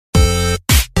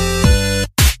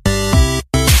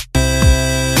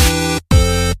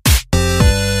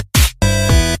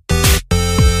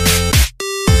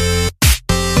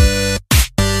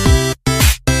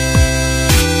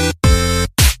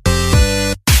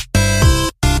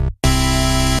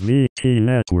VT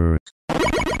Network.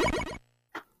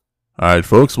 Alright,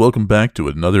 folks, welcome back to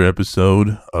another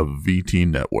episode of VT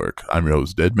Network. I'm your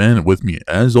host, Deadman, and with me,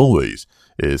 as always,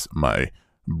 is my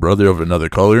brother of another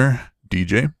color,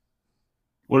 DJ.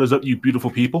 What is up, you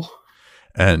beautiful people?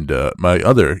 And my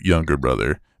other younger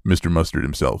brother, Mr. Mustard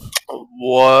himself.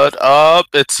 What up?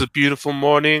 It's a beautiful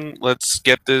morning. Let's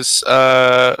get this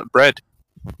bread.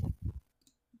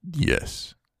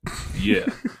 Yes. Yeah.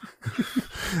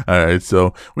 All right,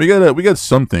 so we got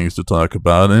some things to talk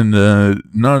about, and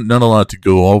not a lot to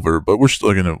go over, but we'll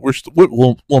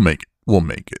make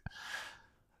it.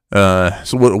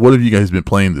 So what have you guys been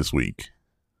playing this week?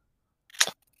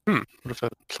 What have I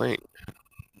been playing?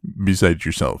 Besides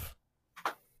yourself?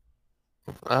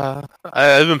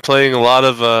 I've been playing a lot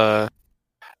of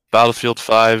Battlefield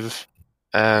 5,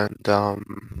 and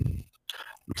I'm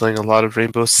playing a lot of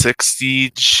Rainbow Six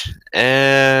Siege,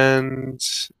 and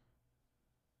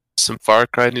some Far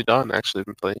Cry New Dawn. Actually, I've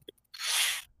been playing.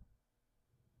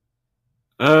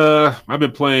 I've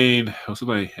been playing. So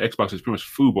my Xbox is pretty much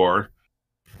FUBAR.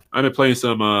 I've been playing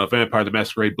some Vampire the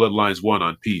Masquerade Bloodlines 1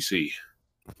 on PC.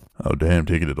 Oh damn,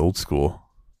 taking it old school.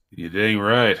 You dang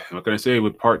right. What can I say?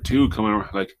 With Part 2 coming,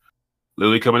 like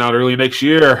literally coming out early next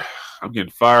year, I'm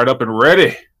getting fired up and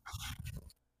ready.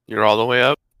 You're all the way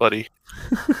up, buddy.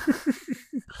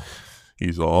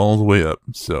 He's all the way up.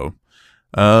 So,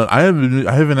 I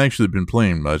haven't actually been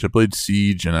playing much. I played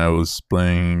Siege, and I was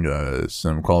playing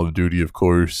some Call of Duty, of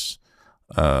course.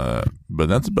 But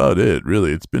that's about it,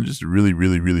 really. It's been just a really,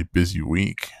 really, really busy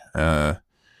week.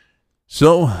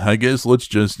 So I guess let's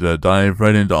just dive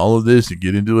right into all of this and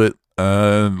get into it.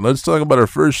 Let's talk about our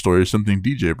first story, something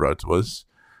DJ brought to us.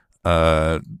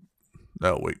 Oh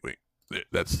wait,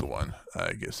 that's the one.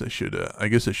 I guess I should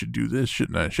do this,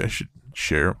 shouldn't I? I should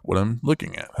share what I'm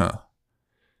looking at, huh?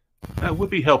 That would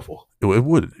be helpful. It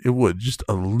would just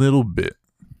a little bit.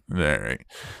 All right.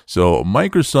 So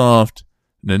Microsoft,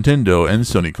 Nintendo, and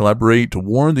Sony collaborate to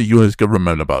warn the U.S.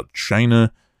 government about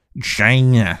China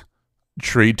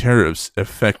trade tariffs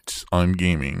effects on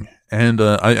gaming. And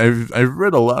I've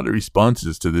read a lot of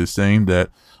responses to this saying that,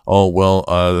 oh well,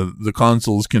 the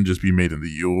consoles can just be made in the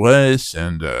U.S.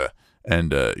 and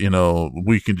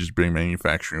we can just bring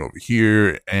manufacturing over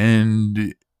here.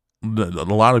 And a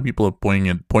lot of people have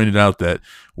pointed out that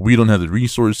we don't have the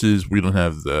resources, we don't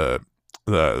have the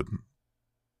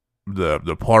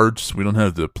parts, we don't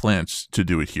have the plants to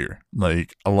do it here.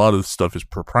 Like, a lot of stuff is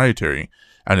proprietary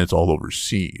and it's all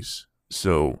overseas.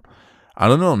 So I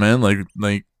don't know, man. Like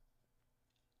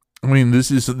I mean, this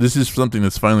is something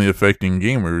that's finally affecting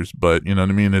gamers, but you know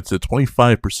what I mean? It's a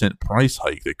 25% price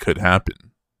hike that could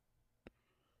happen.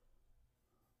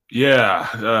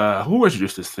 Yeah. Who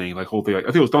introduced this thing? Like, whole thing. Like, I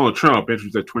think it was Donald Trump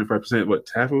introduced that 25%. What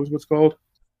TAFA was what's called?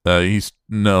 I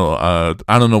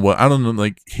don't know.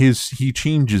 Like, he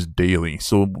changes daily,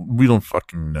 so we don't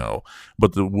fucking know.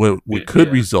 But what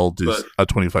could result is a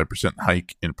 25%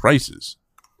 hike in prices.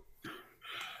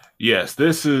 Yes,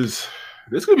 this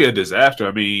could be a disaster.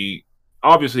 I mean,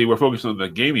 obviously we're focused on the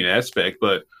gaming aspect,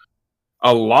 but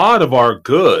a lot of our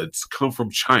goods come from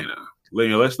China.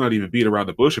 Let's not even beat around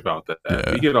the bush about that.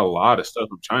 Yeah. We get a lot of stuff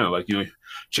from China. Like,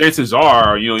 chances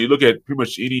are, you look at pretty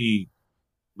much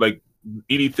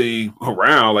anything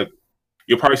around, like,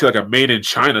 you'll probably see like a made in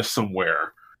China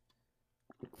somewhere.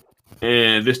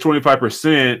 And this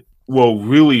 25% will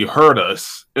really hurt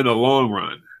us in the long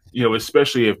run.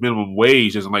 Especially if minimum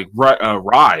wage doesn't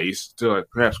rise to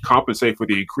perhaps compensate for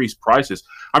the increased prices.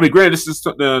 I mean, granted, this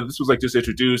was like just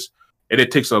introduced, and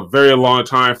it takes a very long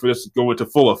time for this to go into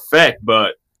full effect.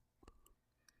 But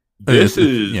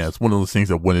it's one of those things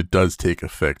that when it does take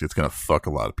effect, it's gonna fuck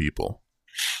a lot of people.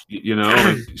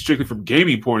 Strictly from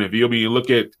gaming point of view. I mean, you look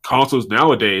at consoles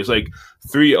nowadays, like a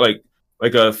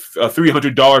 $300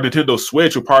 Nintendo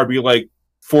Switch will probably be like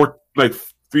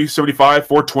 $375,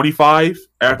 $425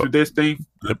 after this thing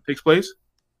takes place.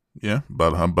 Yeah,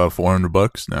 about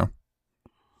 $400 now.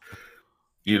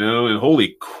 And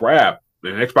holy crap,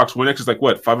 man, Xbox One X is like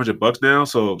what, $500 now?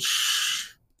 So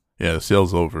yeah, the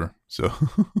sale's over. So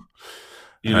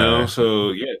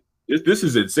so yeah, this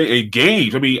is insane. And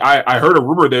games. I mean, I heard a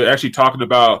rumor they're actually talking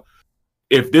about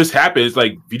if this happens,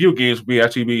 like video games will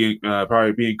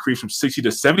probably be increased from $60 to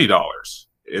 $70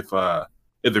 if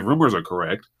the rumors are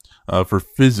correct. For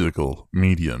physical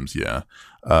mediums, yeah.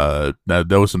 That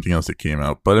was something else that came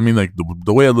out. But I mean, like,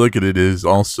 the way I look at it is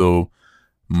also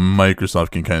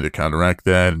Microsoft can kind of counteract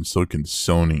that, and so can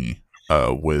Sony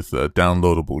with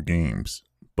downloadable games.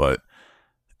 But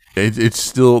it's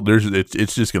still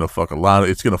it's just gonna fuck a lot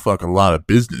of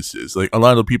businesses. Like, a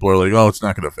lot of people are like, oh, it's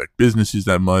not gonna affect businesses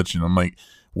that much, and I'm like,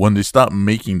 when they stop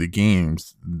making the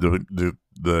games, the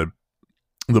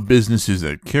businesses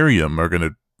that carry them are going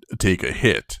to take a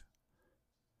hit.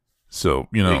 So,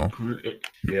 you know,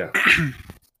 Yeah.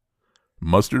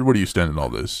 Mustard, where do you stand in all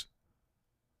this?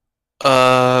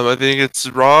 I think it's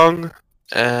wrong,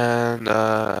 and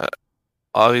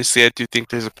obviously I do think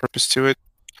there's a purpose to it,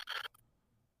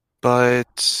 but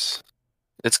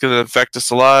it's going to affect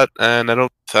us a lot, and I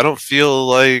don't feel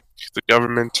like the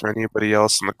government or anybody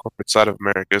else on the corporate side of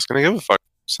America is going to give a fuck.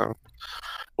 So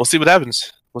we'll see what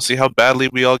happens. We'll see how badly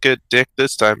we all get dicked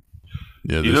this time.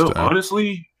 Yeah, You this know, time.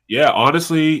 honestly,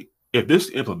 if this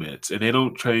implements and they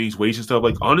don't change wage and stuff,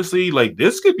 like honestly, like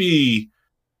this could be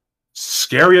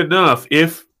scary enough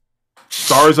if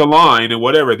stars align and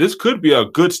whatever. This could be a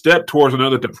good step towards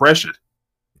another depression.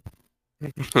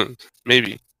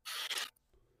 Maybe.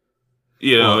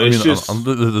 You know, Well, I it's mean, just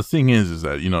the thing is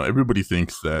that, you know, everybody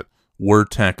thinks that we're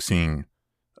taxing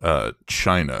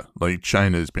China, like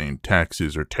China is paying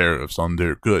taxes or tariffs on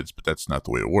their goods, but that's not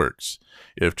the way it works.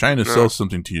 If China sells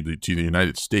something to the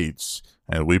United States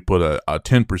and we put a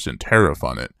 10% tariff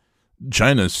on it,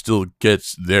 China still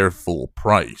gets their full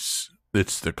price.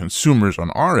 It's the consumers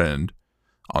on our end,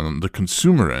 on the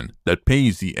consumer end, that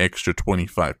pays the extra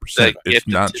 25%. It's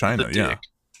not China, yeah.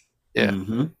 Yeah.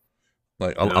 Mm-hmm.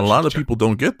 Like a lot of people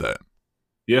don't get that.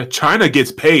 Yeah, China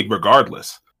gets paid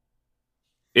regardless.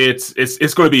 It's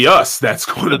going to be us that's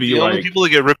going to be the only like, people that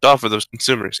get ripped off are those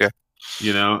consumers. Yeah.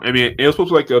 you know. I mean, it was supposed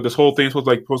to like this whole thing was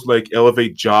supposed to like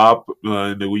elevate job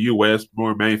in the U.S.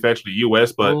 more manufacturing in the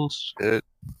U.S. But Bullshit.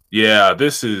 yeah,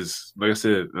 this is like I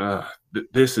said.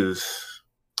 This is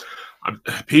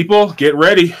people get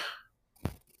ready.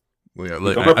 Yeah,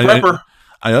 like, Become a prepper.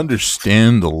 I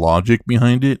understand the logic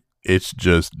behind it. It's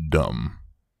just dumb.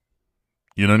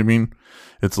 You know what I mean?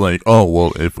 It's like, oh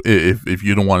well, if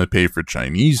you don't want to pay for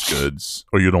Chinese goods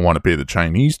or you don't want to pay the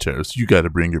Chinese tariffs, you got to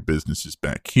bring your businesses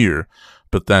back here.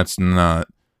 But that's not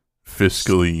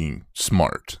fiscally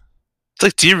smart. It's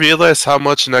like, do you realize how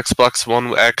much an Xbox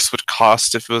One X would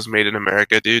cost if it was made in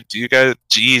America, dude? Do you guys?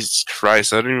 Jesus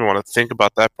Christ, I don't even want to think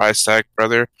about that price tag,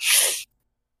 brother.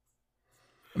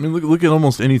 I mean, look at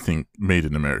almost anything made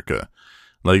in America.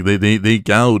 Like they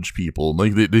gouge people.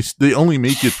 Like they only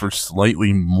make it for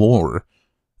slightly more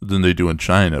than they do in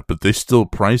China, but they still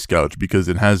price gouge because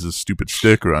it has a stupid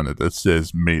sticker on it that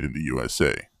says "Made in the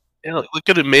USA." Yeah, look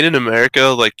at it, made in America,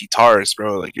 like guitars,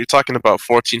 bro. Like you're talking about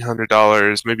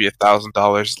 $1,400, maybe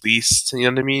 $1,000 least. You know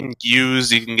what I mean?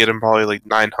 Used, you can get them probably like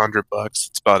 $900.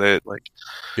 That's about it. Like,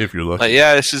 If you're lucky.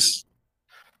 yeah, it's just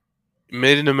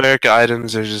made in America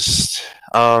items are just,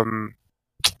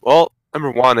 well,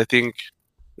 number one, I think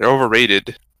they're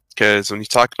overrated because when you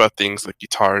talk about things like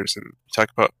guitars and you talk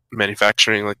about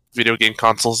manufacturing like video game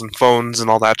consoles and phones and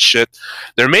all that shit,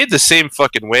 they're made the same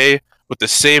fucking way with the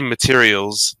same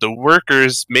materials. The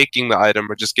workers making the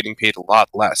item are just getting paid a lot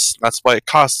less. That's why it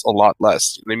costs a lot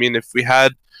less. I mean, if we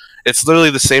had, it's literally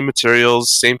the same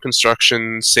materials, same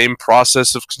construction, same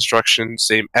process of construction,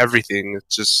 same everything.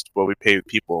 It's just what we pay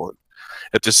people.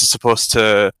 If this is supposed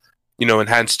to, you know,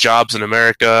 enhance jobs in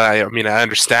America, I mean, I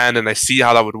understand and I see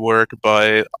how that would work,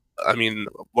 but I mean,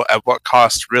 at what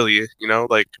cost, really? You know,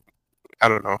 like, I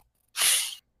don't know.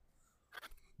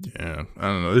 Yeah, I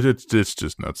don't know. It's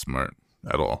just not smart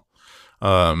at all.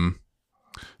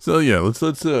 So yeah, let's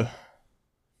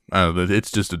I don't know,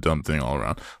 it's just a dumb thing all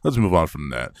around. Let's move on from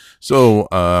that. So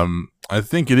I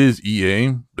think it is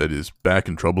EA that is back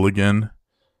in trouble again,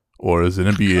 or is it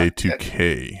NBA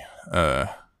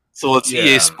 2K? So it's Yeah.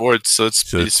 EA Sports, so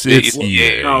it's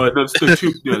EA. No, that's the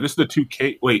two. Yeah, this is the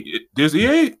 2K. Wait, does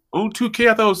EA own 2K?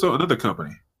 I thought it was another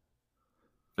company.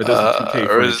 That does the 2K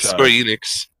or is it franchise. Square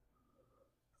Enix?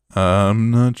 I'm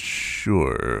not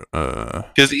sure.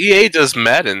 Because EA does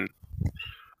Madden.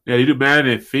 Yeah, they do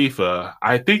Madden and FIFA.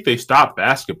 I think they stopped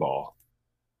basketball.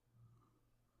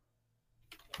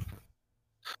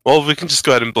 Well, we can just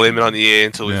go ahead and blame it on EA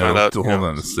until we find out. Hold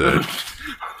on a sec.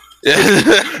 Yeah.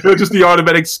 They're just the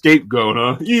automatic scapegoat,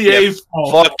 huh? EA's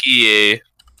fault. Fuck EA.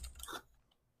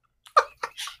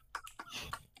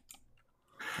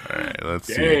 All right, let's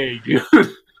see. Dang, dude.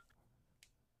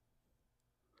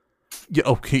 Yeah,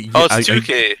 okay. Yeah, Oh, it's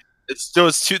 2K.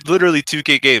 It's literally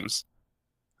 2K games.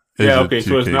 Is Yeah, it okay,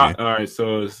 so it's 2K? not. All right,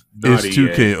 so it's not Is EA.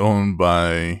 2K owned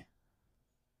by?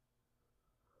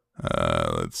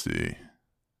 Let's see.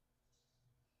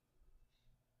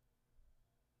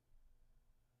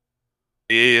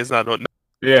 EA is not owned.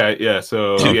 Yeah,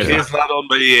 so 2K yeah, is not owned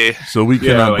by EA. So we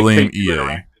Yeah, cannot like, blame take-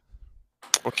 EA.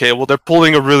 Okay, well they're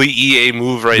pulling a really EA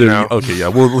move right There- now. Okay, yeah,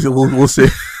 we'll say.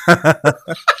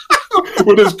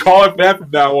 we'll just call it that from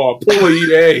now on. Pull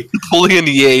EA. Pulling an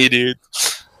EA, dude.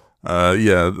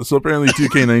 Yeah. So apparently,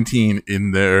 2K19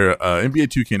 in their NBA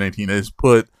 2K19 has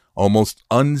put almost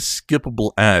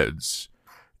unskippable ads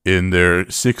in their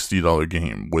 $60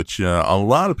 game, which a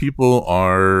lot of people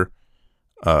are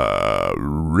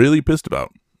really pissed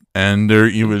about. And there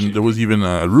was even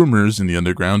rumors in the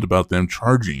underground about them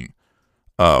charging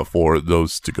for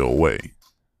those to go away.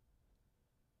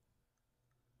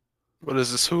 What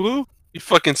is this, Hulu? You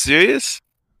fucking serious?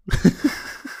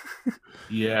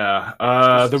 Yeah.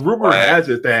 The rumor has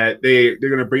it that they're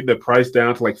gonna bring the price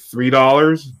down to like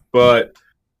 $3, but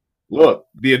look,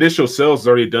 the initial sales is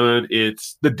already done.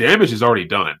 It's the damage is already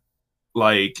done.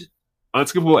 Like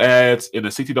unskippable ads in a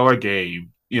 $60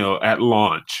 game, at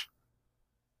launch.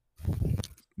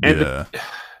 And Yeah.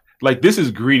 like this is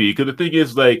greedy because the thing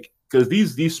is like because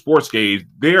these sports games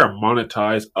they are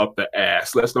monetized up the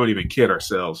ass. Let's not even kid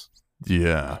ourselves.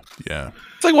 Yeah.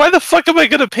 It's like, why the fuck am I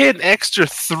gonna pay an extra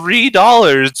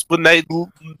 $3 when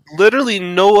literally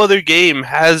no other game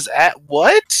has at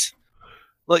what?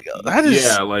 Like that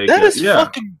is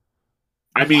fucking.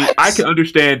 I mean, what? I can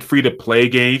understand free to play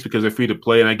games because they're free to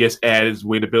play, and I guess ad is a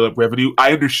way to build up revenue.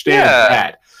 I understand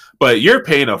that, but you're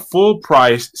paying a full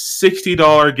price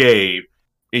 $60 game,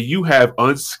 and you have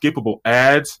unskippable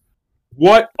ads.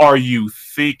 What are you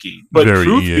thinking? But Very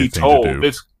truth EA be thing told, to do.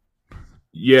 it's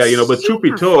but truth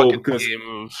be told, because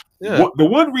the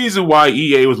one reason why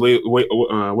EA was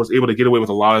able to get away with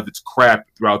a lot of its crap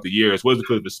throughout the years was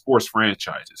because of the sports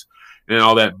franchises and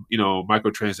all that,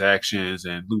 microtransactions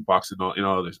and loot boxes and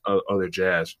all this other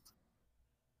jazz.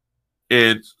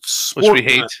 And which we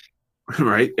hate,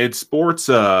 right? And sports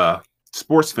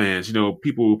fans,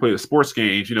 people who play the sports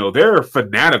games, they're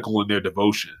fanatical in their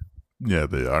devotion. Yeah,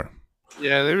 they are.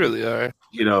 Yeah, they really are.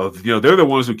 They're the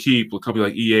ones who keep a company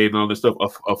like EA and all this stuff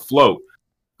afloat.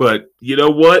 But you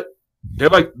know what? They're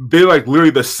like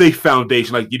literally the safe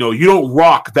foundation. Like, you don't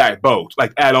rock that boat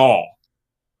like at all.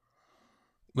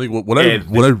 Like what I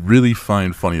really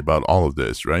find funny about all of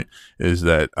this, right, is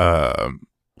that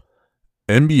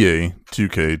NBA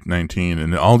 2K19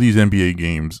 and all these NBA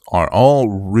games are all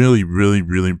really, really,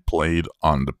 really played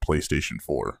on the PlayStation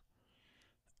 4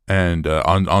 and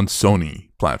on Sony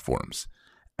platforms.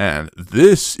 And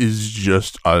this is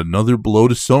just another blow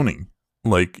to Sony.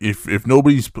 Like if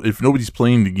nobody's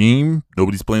playing the game,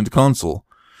 nobody's playing the console,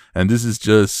 and this is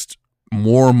just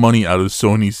more money out of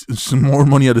Sony's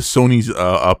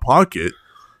pocket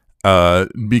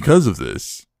because of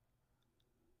this.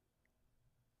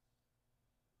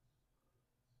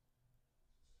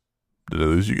 Did I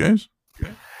lose you guys?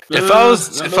 If I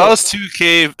was a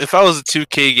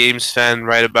 2K games fan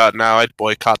right about now, I'd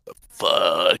boycott the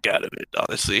fuck out of it,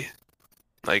 honestly.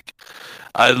 Like,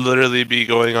 I'd literally be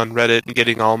going on Reddit and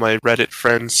getting all my Reddit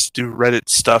friends to do Reddit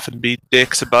stuff and be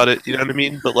dicks about it, you know what I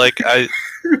mean? But like, and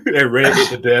Reddit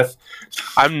to death.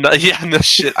 I'm not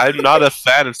a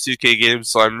fan of 2K games,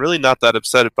 so I'm really not that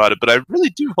upset about it, but I really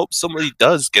do hope somebody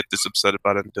does get this upset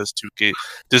about it and does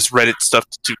Reddit stuff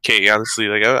to 2K, honestly.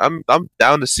 Like, I'm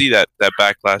down to see that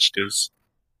backlash, because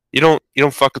you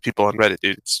don't fuck with people on Reddit,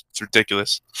 dude. It's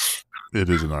ridiculous. It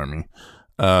is an army.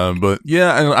 But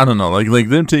yeah, I don't know. Like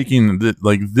them taking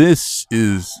this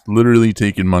is literally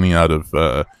taking money out of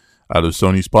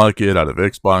Sony's pocket, out of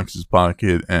Xbox's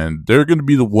pocket, and they're going to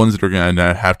be the ones that are going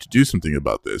to have to do something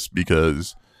about this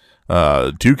because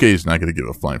 2K is not going to give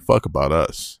a flying fuck about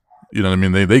us. You know what I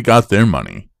mean? They got their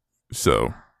money,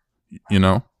 so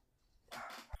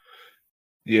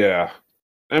Yeah,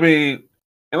 I mean,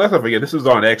 and let's not forget this is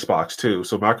on Xbox too,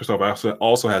 so Microsoft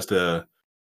also has to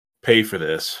pay for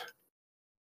this.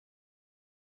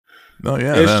 Oh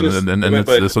yeah,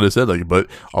 that's what I said. Like, but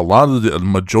a lot of the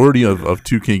majority of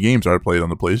 2K games are played on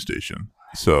the PlayStation,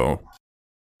 so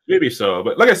maybe so.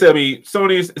 But like I said, I mean,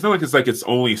 Sony's. It's not like it's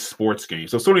only sports games.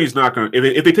 So Sony's not going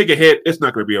to. If they take a hit, it's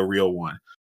not going to be a real one.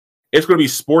 It's going to be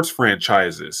sports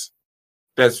franchises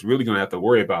that's really going to have to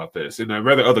worry about this. And I'd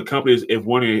rather other companies,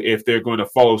 if they're going to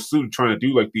follow suit, trying to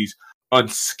do like these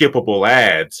unskippable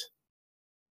ads.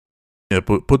 Yeah,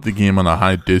 put the game on a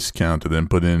high discount and then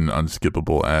put in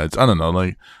unskippable ads. I don't know,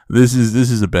 like this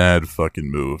is a bad fucking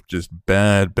move. Just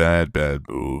bad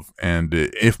move. And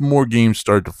if more games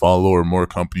start to follow or more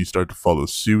companies start to follow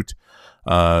suit,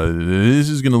 this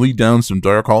is going to lead down some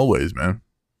dark hallways, man.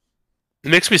 It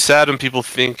makes me sad when people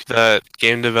think that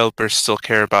game developers still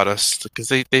care about us, because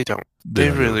they don't.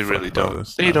 They really don't.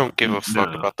 They don't give a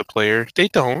fuck about the player. They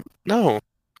don't. No.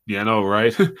 Yeah, I know,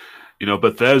 right?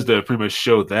 Bethesda pretty much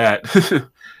showed that.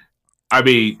 I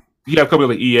mean, you have companies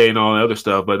like EA and all that other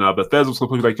stuff, but Bethesda's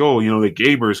completely like, the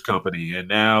gamers company, and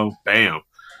now, bam,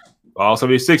 all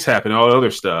 76 happened, all the other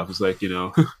stuff. It's like,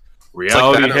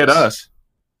 reality hit us.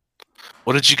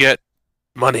 What did you get?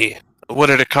 Money. What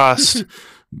did it cost?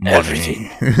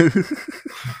 Money.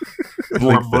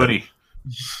 More money.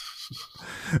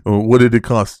 What did it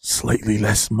cost? Slightly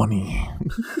less money.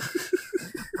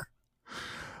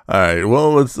 All right.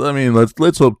 Well, let's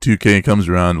hope 2K comes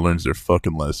around and learns their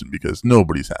fucking lesson, because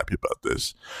nobody's happy about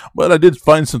this. But I did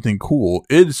find something cool.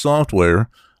 id Software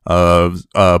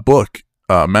book,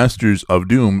 Masters of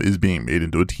Doom, is being made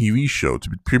into a TV show to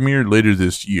be premiered later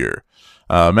this year.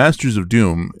 Masters of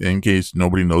Doom, in case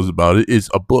nobody knows about it, is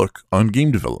a book on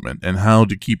game development and how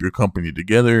to keep your company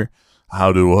together,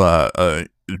 how to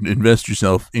invest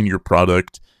yourself in your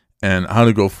product, and how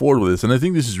to go forward with this. And I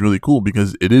think this is really cool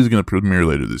because it is going to premiere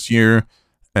later this year,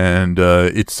 and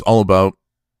it's all about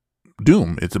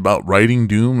Doom. It's about writing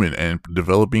Doom and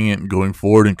developing it and going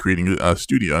forward and creating a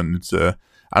studio. And it's I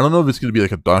don't know if it's going to be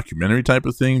like a documentary type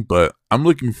of thing, but I'm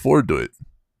looking forward to it.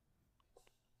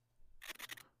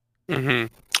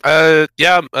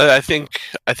 Yeah, I think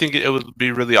it would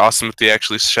be really awesome if they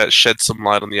actually shed some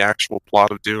light on the actual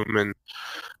plot of Doom, and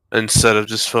instead of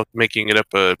just making it up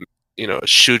a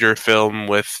shooter film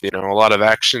with a lot of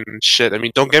action and shit. I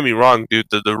mean, don't get me wrong, dude.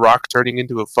 The Rock turning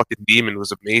into a fucking demon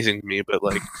was amazing to me, but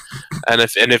like, and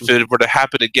if it were to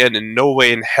happen again, in no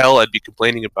way in hell I'd be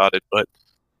complaining about it. But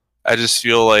I just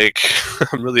feel like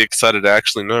I'm really excited to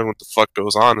actually know what the fuck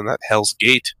goes on in that Hell's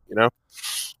Gate.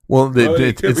 Well,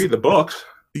 You could read the books.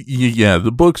 Yeah,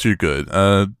 the books are good.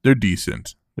 They're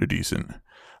decent.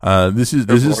 This is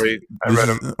I read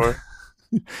them before.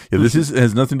 Yeah, this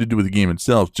has nothing to do with the game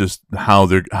itself, just how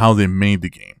they made the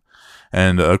game.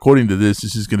 And according to this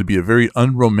is going to be a very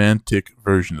unromantic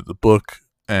version of the book,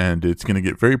 and it's going to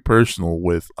get very personal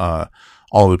with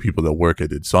all the people that work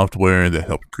at id Software that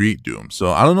helped create Doom.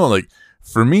 So I don't know, like,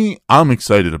 for me, I'm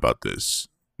excited about this.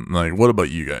 Like, what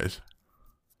about you guys?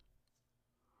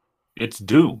 It's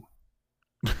Doom.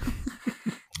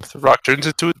 If the Rock turns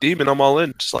into a demon, I'm all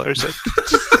in. Just like I said.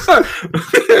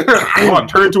 Come on,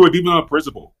 turn into a demon on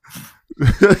principle.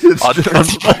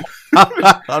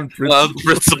 On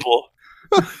principle.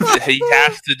 He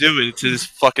has to do it. It's his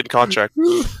fucking contract. I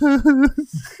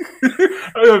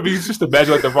mean, just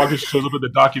imagine like the Rock just shows up in the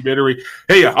documentary.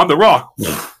 Hey, I'm the Rock.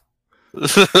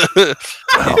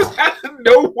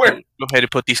 Nowhere. Go ahead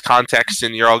and put these contacts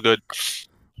in. You're all good.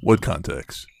 What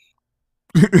context?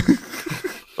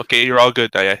 Okay, you're all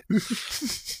good, Daya.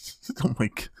 Oh my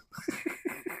god.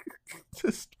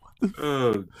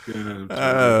 Oh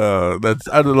god. That's,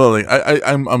 I don't know. Like,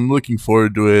 I'm looking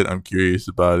forward to it. I'm curious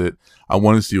about it. I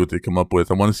want to see what they come up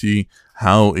with. I want to see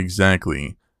how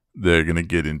exactly they're gonna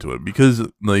get into it, because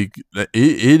like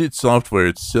id Software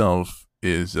itself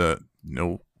is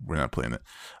no, we're not playing it.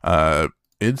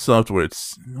 id Software,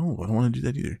 no, I don't want to do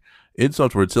that either. id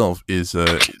Software itself is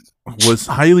was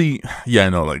highly, yeah, I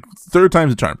know, like third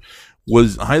time's the charm,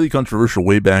 was highly controversial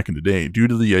way back in the day due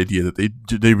to the idea that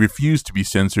they refused to be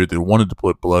censored. They wanted to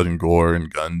put blood and gore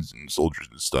and guns and soldiers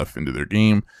and stuff into their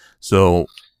game. So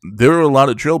there are a lot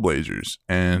of trailblazers,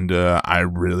 and I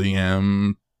really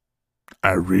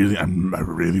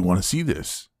want to see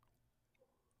this.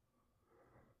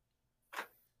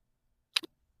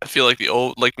 I feel like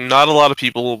not a lot of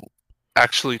people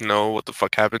actually know what the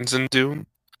fuck happens in Doom.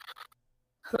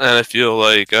 And I feel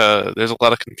like there's a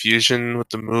lot of confusion with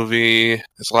the movie.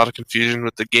 There's a lot of confusion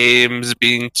with the games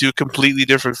being two completely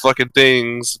different fucking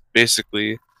things,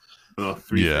 basically. Well,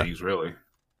 three things, really.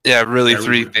 Yeah, really,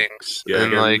 three things. Yeah,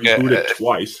 and like, it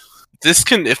twice.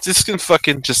 If this can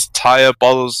fucking just tie up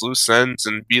all those loose ends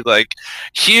and be like,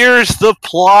 here's the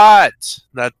plot,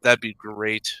 that'd be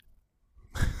great.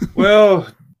 Well,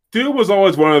 Doom was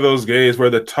always one of those games where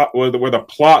the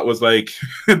plot was like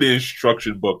the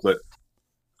instruction booklet.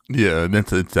 Yeah, and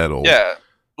it's that old. Yeah.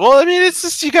 Well, I mean, it's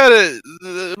just,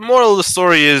 the moral of the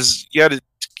story is you gotta,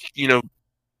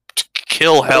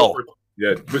 kill hell.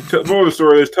 Yeah, but the moral of the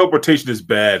story is teleportation is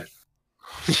bad.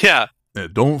 Yeah.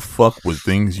 Don't fuck with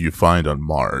things you find on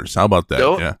Mars. How about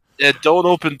that? Don't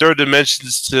open third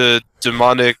dimensions to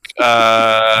demonic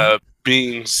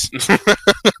beings.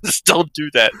 Just don't do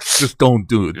that. Just don't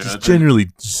do it. Just generally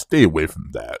stay away from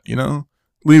that,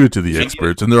 Leave it to the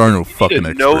experts, and there are no fucking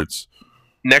experts.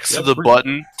 Next to the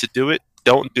button to do it,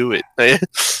 don't do it.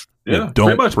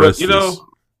 Don't much, press but, this.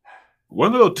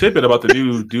 One little tidbit about the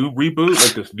new Doom reboot,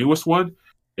 like this newest one,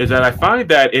 is that I find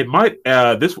that it might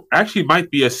this actually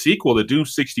might be a sequel to Doom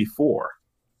 64.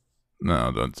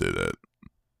 No, don't say that.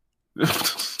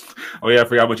 Oh yeah, I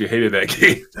forgot how much you hated that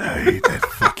game. I hate that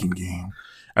fucking game.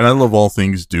 And I love all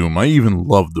things Doom. I even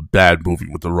love the bad movie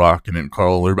with The Rock and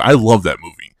Carl Urban. I love that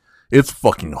movie. It's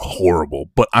fucking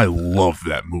horrible, but I love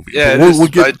that movie. Yeah, I'm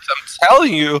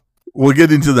telling you. We'll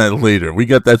get into that later. We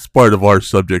got that's part of our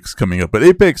subjects coming up. But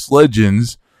Apex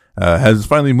Legends has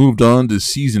finally moved on to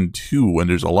Season 2, and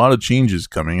there's a lot of changes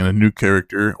coming, and a new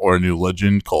character or a new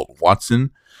legend called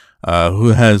Watson, who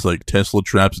has like Tesla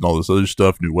traps and all this other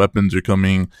stuff. New weapons are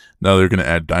coming. Now they're going to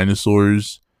add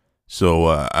dinosaurs. So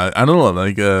I don't know.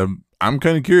 Like I'm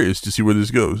kind of curious to see where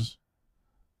this goes.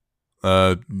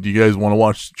 Do you guys want to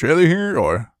watch the trailer here,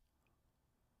 or?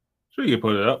 Sure, you can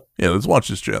put it up. Yeah, let's watch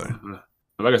this trailer.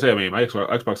 Like I said, I mean, my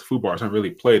Xbox food bars haven't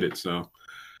really played it, so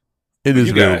It is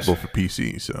You guys. available for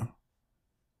PC, so.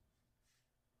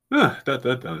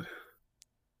 that.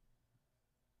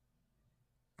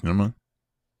 Come on.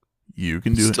 You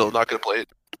can do it. Still not gonna play it.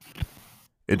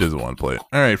 It doesn't want to play it.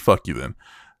 Alright, fuck you then.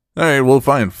 Alright, well,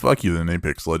 fine. Fuck you then,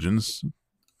 Apex Legends.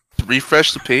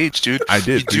 Refresh the page, dude. I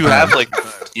did. You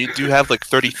do have like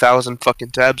 30,000 fucking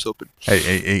tabs open.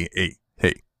 Hey.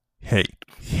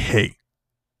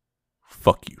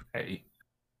 Fuck you. Hey.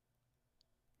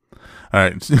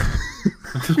 Alright.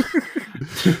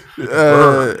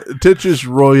 Tetris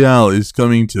Royale is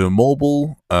coming to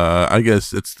mobile. I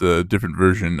guess it's the different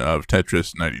version of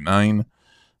Tetris 99.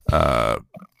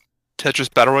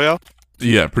 Tetris Battle Royale.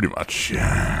 Yeah, pretty much.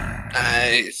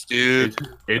 Nice, dude.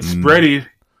 It's ready.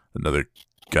 Another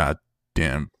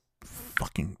goddamn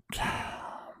fucking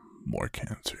more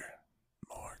cancer.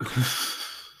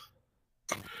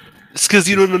 It's because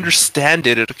you don't understand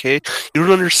it, okay? You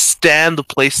don't understand the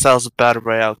playstyles of Battle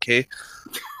Royale, okay?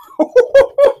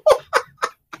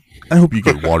 I hope you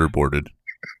get waterboarded.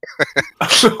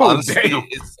 Honestly, Damn.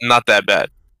 it's not that bad.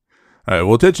 All right,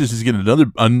 well, Tetris is getting another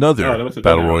that was a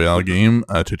Battle dumb Royale answer. game,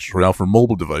 Tetris Royale for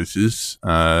mobile devices.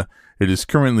 It is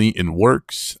currently in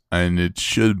works, and it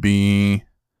should be,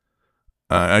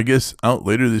 I guess, out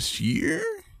later this year?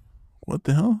 What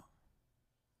the hell?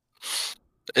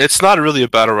 It's not really a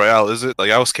Battle Royale, is it? Like,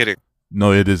 I was kidding.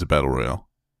 No, it is a Battle Royale.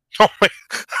 Oh my,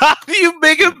 how do you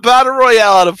make a Battle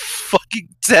Royale out of fucking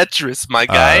Tetris, my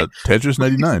guy? Tetris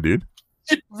 99, dude.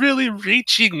 You're really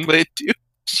reaching, my dude.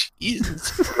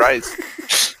 Jesus Christ.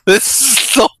 This is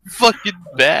so fucking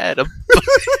bad.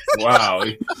 Wow.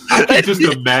 I can just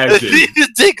I imagine. need to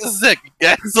take a second,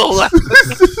 guys. Hold on.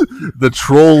 The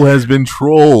troll has been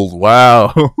trolled.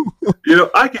 Wow.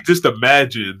 I can just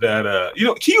imagine that.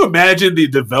 Can you imagine the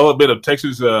development of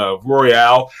Texas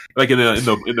Royale? Like in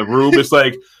the room, it's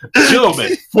like,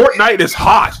 gentlemen, Fortnite is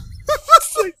hot.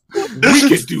 We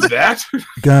can do that.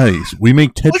 Guys, we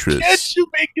make Why Tetris. can't you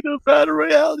make it a Battle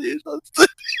Royale, dude?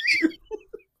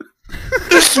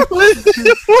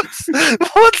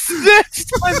 What's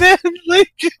next, my man?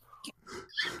 Like,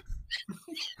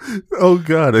 Oh,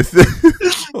 God.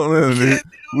 Hold on, dude.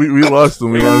 We lost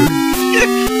him. We lost him.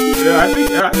 Yeah,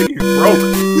 I think he's broke.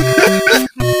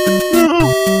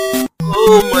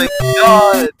 oh my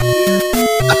god.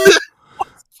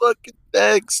 What's fucking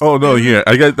next? Oh, no, here.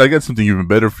 I got something even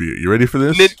better for you. You ready for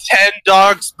this?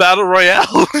 Nintendogs Battle Royale.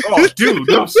 Oh, dude,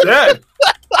 no sad.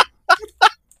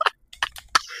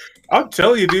 I'm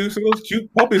telling you, dude, some of those cute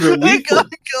puppies are I lethal.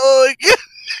 gotta go again.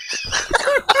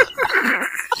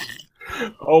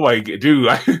 Oh my god, dude.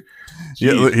 Yeah,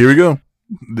 Jeez. look, here we go.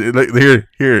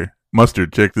 Here.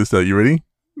 Mustard, check this out. You ready?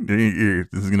 Here.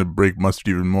 This is going to break Mustard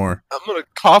even more. I'm gonna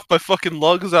cough my fucking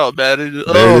lungs out, man. There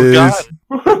Oh it god. is.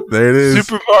 There it is.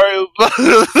 Super Mario.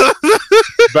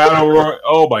 Battle Royale.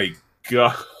 Oh my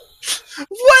god.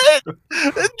 What?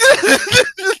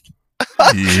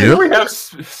 Yep. We have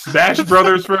Smash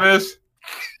Brothers for this.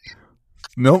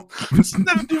 Nope.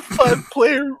 75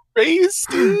 player race,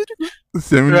 dude.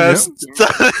 70, Yes.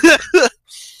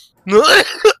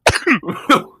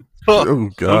 Oh,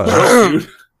 God. Dude.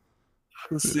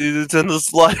 Let's see, Nintendo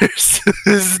Sliders. This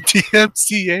is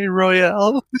DMCA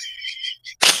Royale.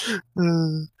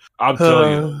 I'm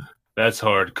telling you, that's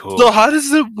hardcore. So how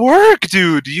does it work,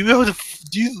 dude? Do you know with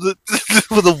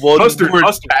a one Mustard, word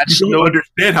Mustard, patch you don't note?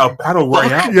 understand how Battle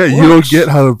Royale Yeah, you don't get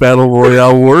how the Battle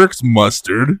Royale works,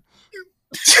 Mustard.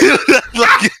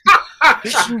 Like,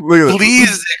 Look at that.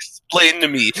 please explain to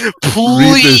me.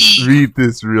 Read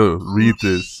this. Read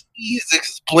this. Please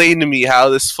explain to me how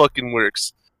this fucking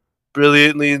works.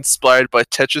 Brilliantly inspired by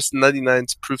Tetris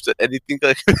 99's proof that anything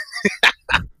like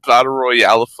Battle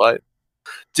Royale-ified.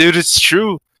 Dude, it's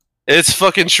true. It's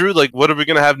fucking true. Like, what are we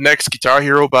gonna have next? Guitar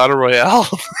Hero Battle Royale?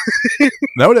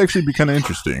 That would actually be kind of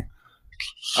interesting.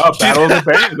 Battle of the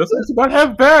Band. That's about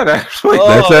half bad, actually. Oh,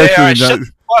 That's hey, actually alright, shut not. the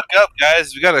fuck up,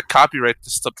 guys. We gotta copyright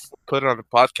this stuff before we put it on the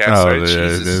podcast. Oh, Alright, yeah,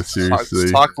 Jesus. no, seriously.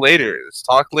 Let's talk later. Let's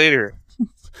talk later.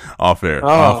 Off air. Oh.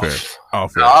 Off air.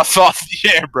 Off air. Off the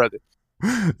air, brother.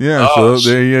 Yeah, Oh, so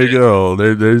there you shit. go.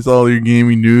 There's all your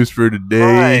gaming news for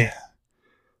today. Hi.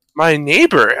 My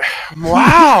neighbor.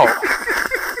 Wow.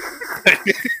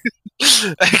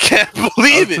 I can't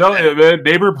believe I'm it. telling you, man.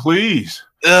 Neighbor, please.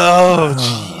 Oh,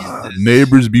 Jesus.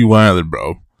 Neighbors be wildin',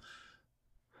 bro.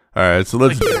 All right, so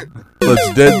let's dead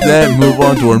that and move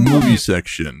on to our movie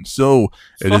section. So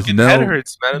it is Fucking now. head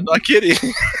hurts, man. I'm not kidding.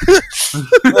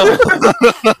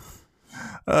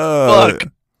 Fuck.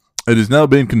 It has now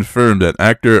been confirmed that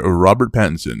actor Robert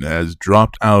Pattinson has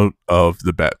dropped out of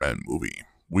the Batman movie.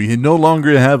 We no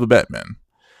longer have a Batman.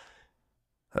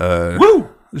 Woo!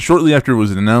 Shortly after it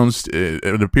was announced,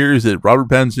 it appears that Robert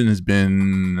Pattinson has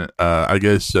been,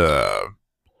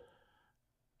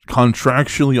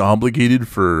 contractually obligated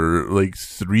for like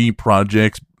 3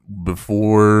 projects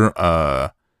before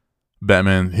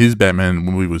his Batman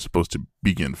movie was supposed to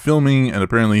begin filming, and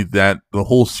apparently that the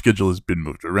whole schedule has been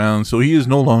moved around, so he is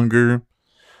no longer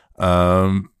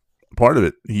part of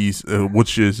it. He's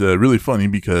which is really funny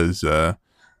because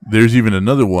there's even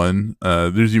another one.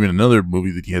 There's even another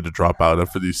movie that he had to drop out of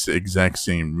for this exact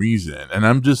same reason, and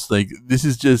I'm just like, this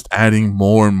is just adding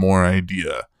more and more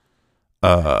idea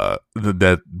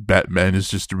that Batman is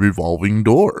just a revolving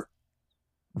door,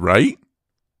 right?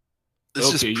 This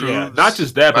Okay, just yeah. proves Not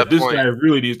just that, my but this point. guy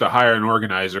really needs to hire an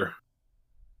organizer.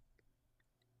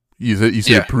 You said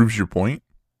Yeah. it proves your point.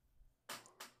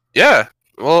 Yeah.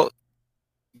 Well,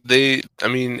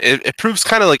 it proves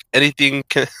kind of like anything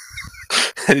can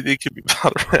anything can be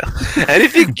battle royale.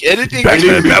 Anything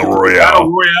Batman Battle Royale.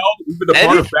 Battle Royale, even the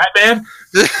part of Batman.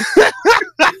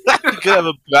 You could have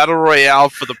a battle royale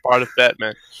for the part of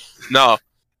Batman. No,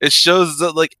 it shows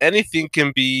that like anything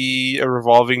can be a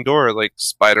revolving door, like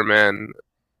Spider-Man.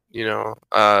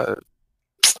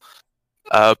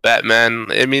 Batman.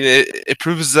 I mean, it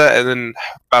proves that, and then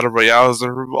battle royale is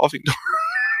a revolving door.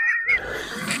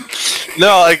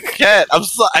 No, I can't.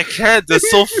 I can't. That's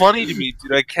so funny to me,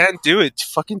 dude. I can't do it.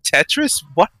 Fucking Tetris?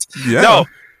 What? Yeah. No.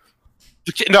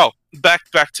 No. Back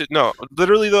to no.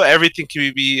 Literally though, everything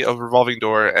can be a revolving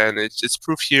door, and it's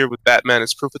proof here with Batman.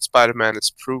 It's proof with Spider-Man. It's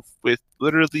proof with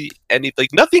literally any,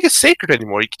 like, nothing is sacred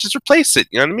anymore. You can just replace it.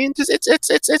 You know what I mean?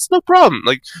 It's no problem.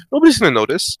 Like, nobody's gonna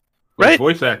notice, right?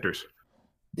 Voice actors.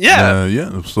 Yeah.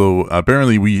 Yeah. So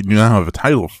apparently we now have a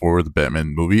title for the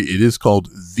Batman movie. It is called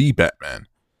The Batman.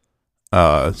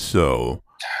 So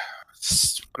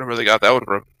Whatever they got that one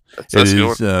from. That's it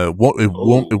good is.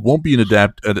 one. It won't be an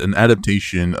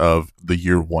adaptation of the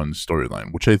Year One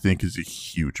storyline, which I think is a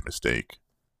huge mistake.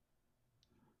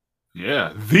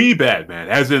 Yeah, the Batman,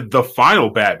 as in the final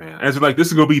Batman, as in like this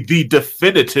is going to be the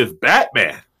definitive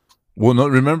Batman. Well, no,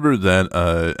 remember that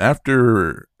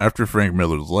after Frank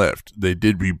Miller's left, they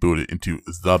did reboot it into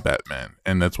The Batman,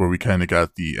 and that's where we kind of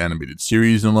got the animated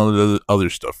series and a lot of the other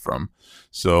stuff from.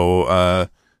 So, I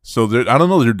don't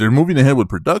know. They're moving ahead with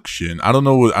production. I don't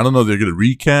know. They're gonna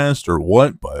recast or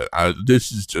what, but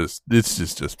this is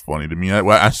just funny to me.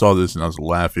 I saw this and I was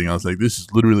laughing. I was like, this is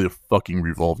literally a fucking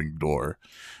revolving door.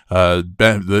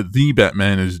 The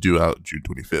Batman is due out June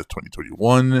 25th,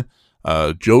 2021.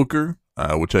 Joker,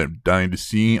 which I'm dying to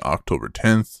see, October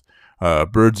 10th.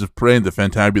 Birds of Prey, The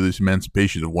Fantabulous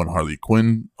Emancipation of One Harley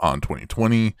Quinn on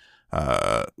 2020.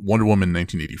 Wonder Woman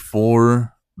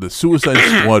 1984. The Suicide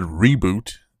Squad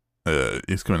reboot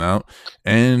is coming out,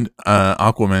 and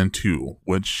Aquaman 2,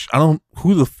 which I don't.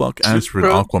 Who the fuck asked for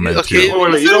Aquaman Okay. 2?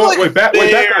 Wait, you know what? Wait, back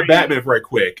on Batman right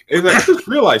quick. It's like, I just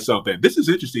realized something. This is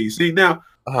interesting. See, now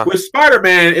with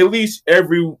Spider-Man, at least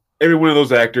every one of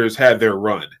those actors had their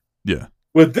run. Yeah.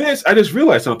 With this, I just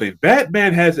realized something.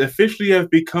 Batman has officially have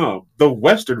become the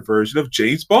Western version of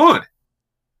James Bond.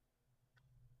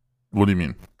 What do you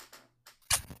mean?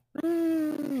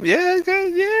 Yeah,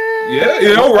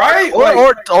 You know, right?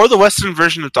 Or the Western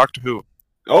version of Doctor Who.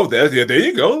 Oh, there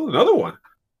you go. Another one.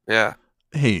 Yeah.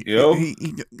 Hey, Yo.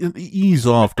 ease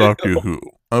off, Doctor Who.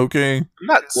 Okay. I'm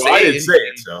not Well, I saying didn't say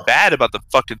it, so. bad about the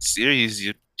fucking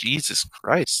series. Jesus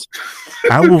Christ.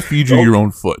 I will feed you your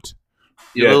own foot.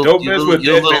 You Yeah, little, don't mess with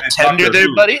you Batman little and tender Doctor there,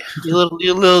 Who. buddy.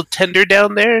 You little tender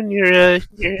down there, and you're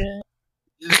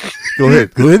Go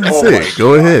ahead and Oh say my it.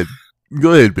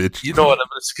 Go ahead, bitch. you know what I'm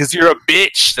gonna say, because you're a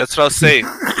bitch. That's what I was saying.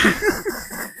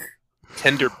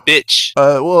 Tender bitch.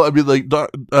 Well, I mean, like,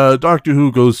 Doctor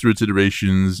Who goes through its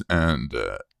iterations, and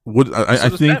I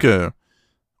does think,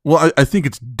 I think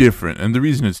it's different, and the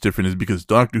reason it's different is because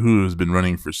Doctor Who has been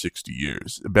running for 60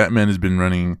 years. Batman has been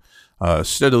running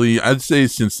steadily, I'd say,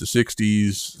 since the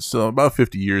 60s, so about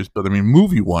 50 years. But I mean,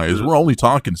 movie-wise, we're only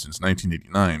talking since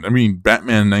 1989. I mean,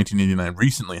 Batman 1989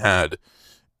 recently had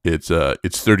its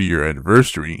 30-year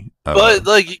anniversary. But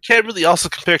like, you can't really also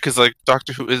compare, because like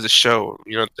Doctor Who is a show.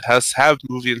 You know, it have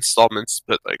movie installments,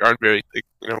 but like aren't very, like,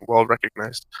 well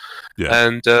recognized. Yeah.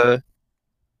 And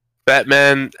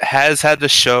Batman has had the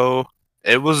show.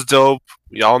 It was dope.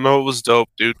 We all know it was dope,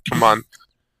 dude. Come on.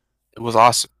 It was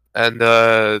awesome. And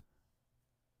I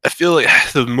feel like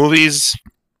the movies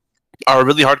are a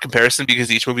really hard comparison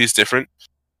because each movie is different.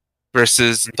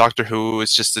 Versus Doctor Who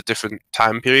is just a different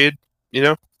time period, you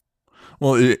know?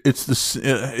 Well, it's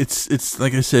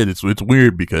like I said, it's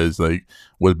weird because like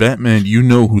with Batman, you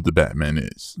know who the Batman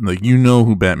is. Like you know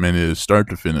who Batman is, start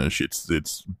to finish.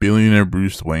 It's billionaire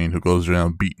Bruce Wayne who goes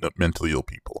around beating up mentally ill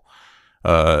people.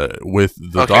 With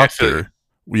the Doctor,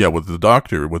 with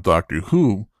Doctor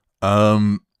Who,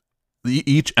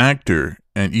 each actor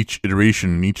and each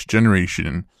iteration and each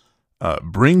generation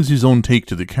brings his own take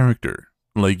to the character.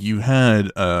 Like you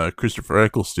had Christopher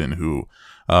Eccleston who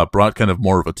brought kind of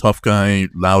more of a tough guy,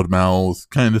 loudmouth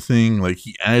kind of thing. Like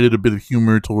he added a bit of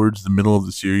humor towards the middle of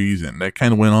the series, and that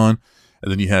kind of went on. And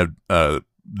then you had the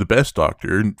best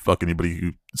Doctor, and fuck anybody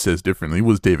who says differently,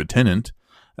 was David Tennant.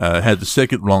 Had the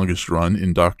second longest run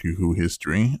in Doctor Who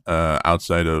history,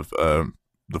 outside of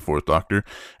the Fourth Doctor,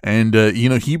 and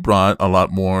he brought a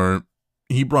lot more.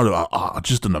 He brought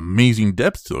just an amazing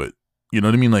depth to it. You know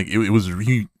what I mean? Like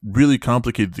he really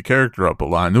complicated the character up a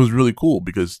lot, and it was really cool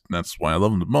because that's why I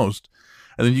love him the most.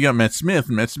 And then you got Matt Smith,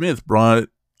 and Matt Smith brought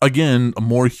again a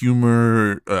more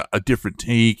humor, a different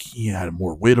take. He had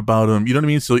more wit about him. You know what I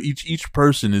mean? So each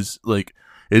person is like,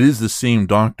 it is the same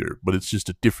Doctor, but it's just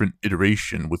a different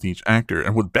iteration with each actor.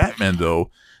 And with Batman though,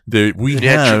 have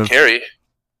Drew Carey.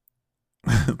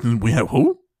 We have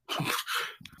who?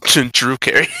 Drew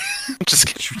Carey. Just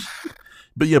kidding.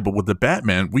 But with the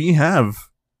Batman, we have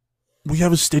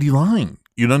a steady line.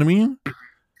 You know what I mean?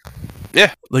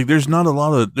 Yeah. Like there's not a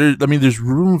lot of there's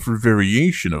room for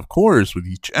variation, of course, with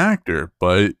each actor,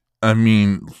 but I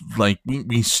mean, like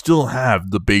we still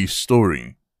have the base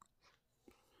story.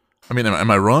 I mean, am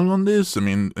I wrong on this? I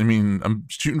mean, I'm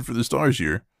shooting for the stars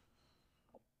here.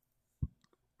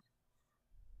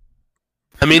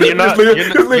 I mean, you're not wrong.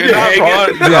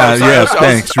 Yeah,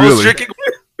 thanks. Really.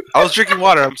 I was drinking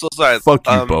water. I'm so sorry. Fuck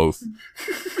you both.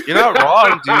 You're not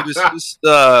wrong, dude. It's just,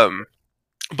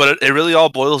 but it really all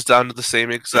boils down to the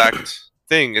same exact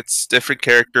thing. It's different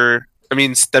character. I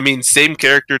mean, same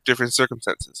character, different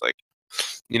circumstances. Like,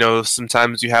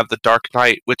 sometimes you have the Dark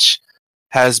Knight, which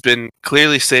has been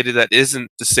clearly stated that isn't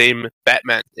the same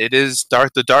Batman. It is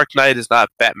The Dark Knight is not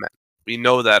Batman. We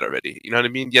know that already. You know what I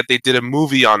mean? Yet they did a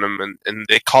movie on him, and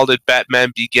they called it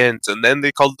Batman Begins, and then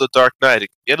they called it The Dark Knight.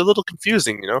 It get a little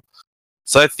confusing,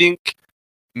 So I think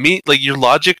your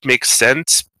logic makes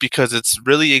sense because it's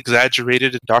really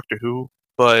exaggerated in Doctor Who,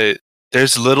 but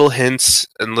there's little hints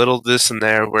and little this and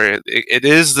there where it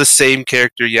is the same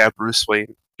character. Yeah, Bruce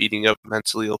Wayne beating up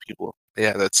mentally ill people.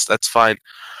 Yeah, that's fine,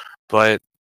 but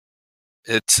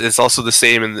it's also the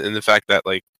same in the fact that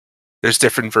like there's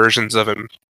different versions of him.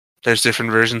 There's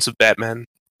different versions of Batman.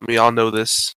 We all know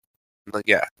this. Like,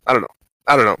 yeah, I don't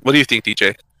know. What do you think,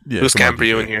 DJ? Yeah, who's camping for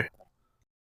you in here?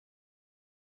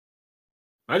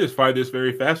 I just find this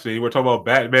very fascinating. We're talking about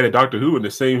Batman and Doctor Who in the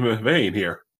same vein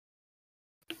here.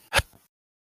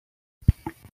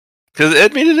 Because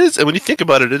it is, and when you think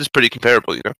about it, it is pretty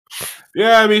comparable,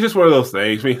 Yeah, I mean, it's just one of those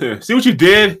things. I mean, see what you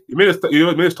did? You made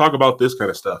us talk about this kind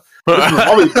of stuff.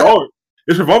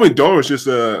 This revolving door is just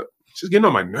getting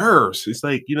on my nerves. It's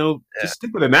like, just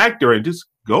stick with an actor and just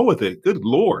go with it. Good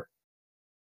Lord.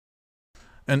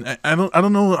 And I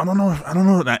don't know.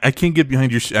 I can't get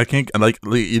behind your. I can't like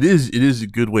it is a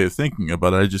good way of thinking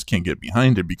about it. I just can't get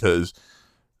behind it because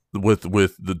with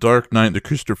the Dark Knight, the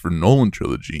Christopher Nolan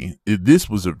trilogy, this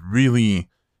was a really,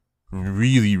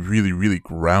 really, really, really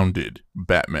grounded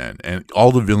Batman, and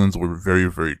all the villains were very,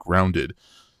 very grounded.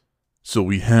 So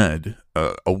we had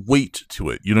a weight to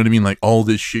it. You know what I mean? Like all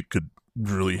this shit could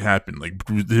really happen. Like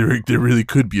there really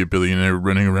could be a billionaire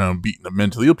running around beating up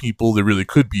mentally ill people. There really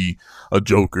could be a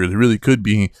Joker. There really could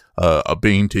be a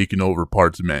Bane taking over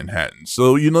parts of Manhattan.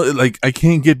 So like I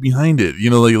can't get behind it.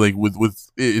 Like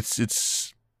with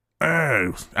it's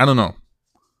I don't know.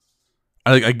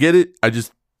 I get it. I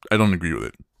don't agree with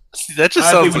it. See, that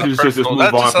just sounds. I think we should just move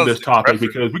on from this topic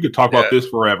because we could talk about this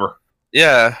forever.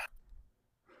 Yeah.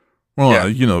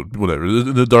 Well, whatever.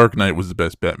 The Dark Knight was the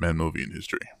best Batman movie in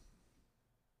history.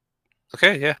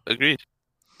 Okay, yeah, agreed.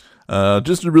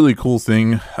 Just a really cool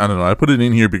thing. I don't know. I put it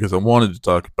in here because I wanted to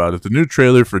talk about it. The new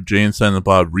trailer for Jay and Silent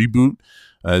Bob Reboot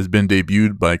has been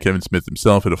debuted by Kevin Smith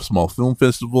himself at a small film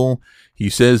festival. He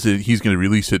says that he's going to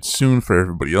release it soon for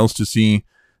everybody else to see.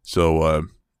 So,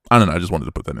 I don't know. I just wanted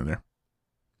to put that in there.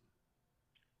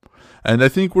 And I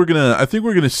think we're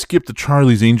gonna skip the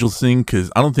Charlie's Angels thing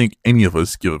because I don't think any of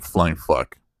us give a flying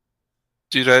fuck.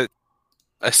 Dude,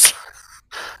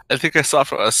 I think I saw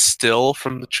a still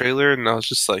from the trailer, and I was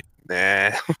just like,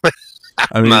 nah.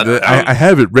 I mean, I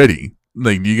have it ready.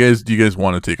 Like, do you guys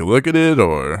want to take a look at it,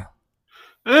 or?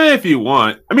 If you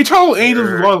want. I mean, Charles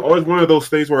Angels was always one of those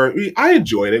things where I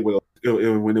enjoyed it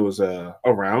when it was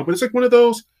around, but it's like one of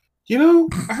those,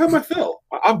 I have my fill.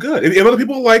 I'm good. If other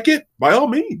people like it, by all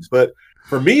means. But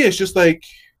for me, it's just like,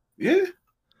 yeah.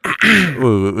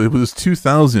 Well, it was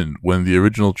 2000 when the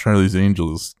original Charlie's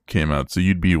Angels came out, so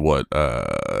you'd be what,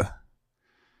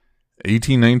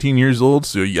 18, 19 years old?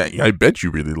 So yeah, I bet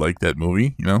you really like that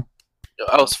movie, I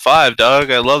was 5,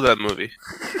 dog. I love that movie.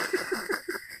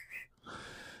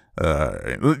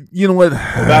 You know what?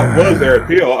 Well, that was their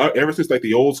appeal ever since like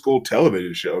the old school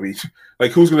television show. I mean,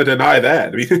 like who's going to deny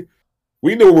that? I mean,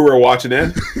 we knew we were watching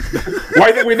that.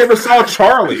 Why did we never saw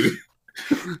Charlie?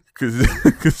 Because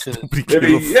they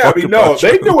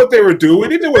knew what they were doing.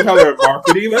 They knew how they were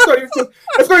marketing. Let's not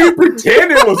even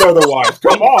pretend it was otherwise.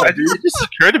 Come on, dude. It just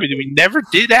occurred to me that we never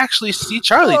did actually see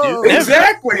Charlie, dude.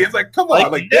 Exactly. It's like, come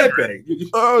on, like that thing.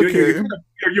 Okay.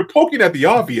 You're poking at the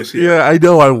obvious here. Yeah, I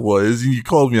know I was. You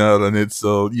called me out on it,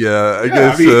 so yeah, I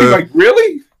guess. I mean, like,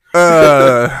 really?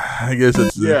 I guess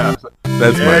it's that's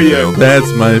my fail.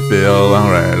 That's my fail.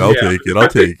 All right, I'll take it. I'll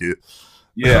take it.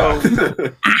 Yeah.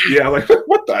 Yeah, like,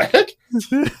 what the heck?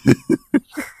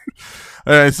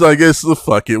 All right, so I guess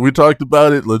fuck it. We talked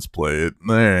about it. Let's play it.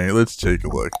 All right, let's take a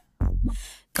look.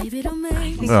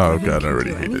 Oh god, I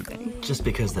already hate it. Just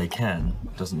because they can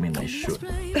doesn't mean they should.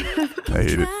 I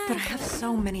hate it. But I have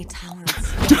so many talents.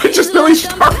 Dude, it just really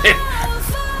started.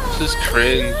 This is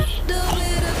cringe.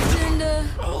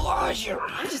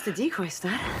 I'm just a decoy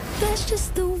stud. That's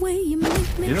just the way you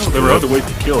make me. There were other ways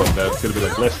to kill him that's gonna be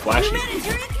like less flashy.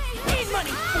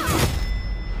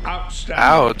 Ouch.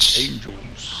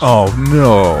 Oh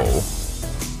no.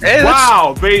 Hey,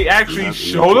 wow, they actually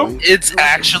showed him? It's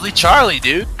actually Charlie,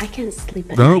 dude. I can't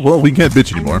sleep at No, night. well, we can't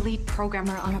bitch anymore. I'm the lead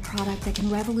programmer on a product that can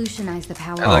revolutionize the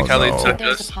power. I like how they no. took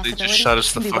There's us. a They just possibility shut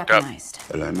us it the can be fuck up.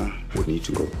 weaponized. Elena would need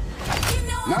to go.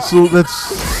 So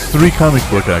that's 3 comic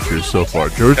book actors so far.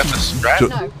 George. Got the strap?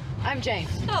 No, I'm Jane.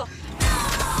 Oh.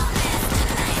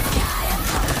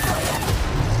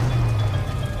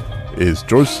 Is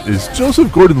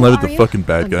Joseph Gordon-Levitt the fucking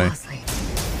bad guy?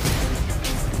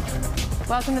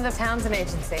 Welcome to the Townsend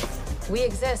Agency. We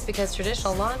exist because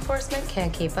traditional law enforcement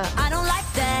can't keep up. I don't like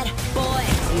that, boy.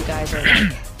 You guys are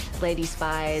like lady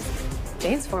spies.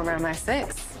 Jane's former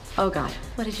MI6. Oh god.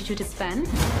 What did you do to Sven?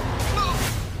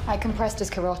 I compressed his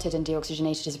carotid and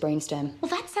deoxygenated his brainstem. Well,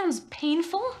 that sounds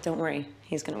painful. Don't worry,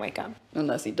 he's gonna wake up.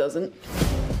 Unless he doesn't.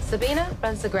 Sabina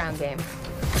runs the ground game.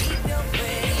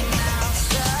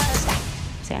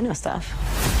 See, I know stuff.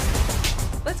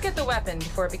 Let's get the weapon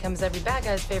before it becomes every bad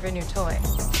guy's favorite new toy.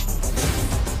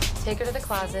 Take her to the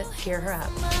closet, gear her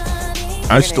up.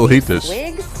 I still hate this.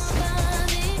 Wigs?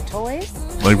 Toys?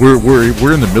 Like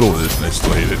we're in the middle of this and I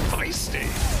still hate it.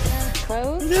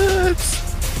 Clothes? Yeah,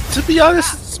 to be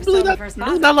honest, it's really not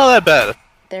all that bad.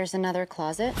 There's another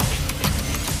closet.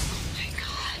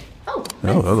 Oh,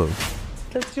 Oh, hello.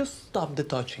 Let's just stop the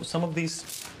touching. Some of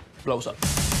these blows up.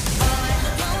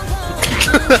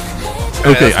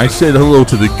 Okay, I said hello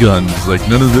to the guns. Like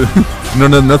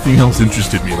nothing else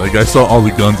interested me. Like I saw all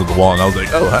the guns on the wall and I was like,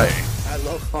 oh hi. I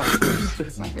love fun.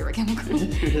 It's my favorite chemical.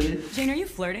 Jane, are you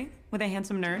flirting with a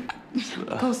handsome nerd?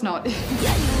 Of course not.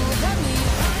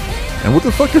 And what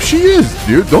the fuck if she is,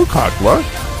 dude? Don't cock block.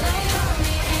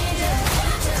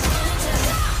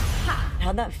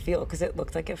 How'd that feel? Because it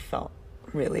looked like it felt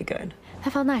really good.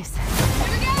 that felt nice.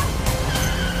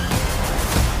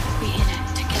 We in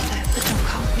it together, but don't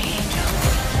call me angel.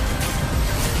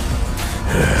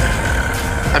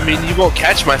 I mean, you won't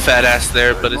catch my fat ass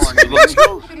there, but it looks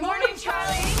good. Good morning,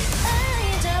 Charlie.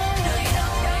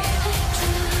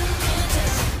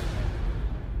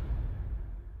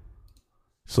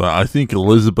 So I think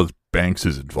Elizabeth Banks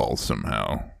is involved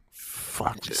somehow.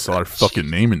 Fuck, I saw her fucking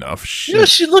name enough. Shit. Yeah,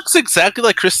 she looks exactly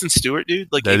like Kristen Stewart, dude.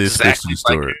 Like That is exactly Kristen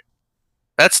Stewart. Like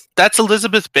her. That's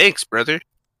Elizabeth Banks, brother.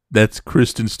 That's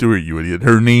Kristen Stewart, you idiot.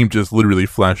 Her name just literally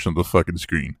flashed on the fucking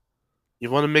screen.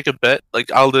 You want to make a bet? Like,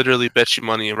 I'll literally bet you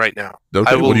money right now.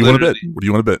 Okay, what do you want to bet? What do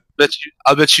you want to bet?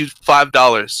 I'll bet you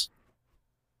 $5.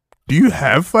 Do you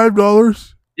have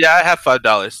 $5? Yeah, I have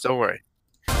 $5. Don't worry.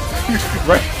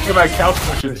 Right? Think about couch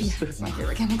cushions. It's my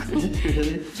favorite chemical.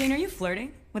 Jane, are you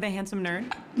flirting with a handsome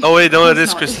nerd? Oh wait, no, it is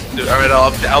Not. Kristen Stewart. All right,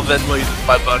 I'll Venmo you the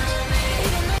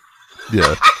 $5.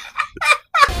 Yeah.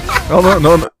 Oh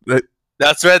no.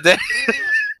 That's right there.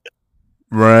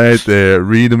 Right there.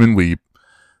 Read them and weep.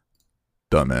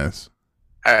 Dumbass.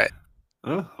 All right.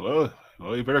 Well,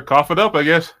 you better cough it up, I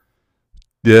guess.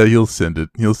 Yeah, he'll send it.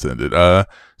 He'll send it.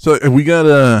 So we got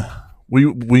I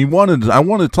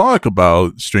want to talk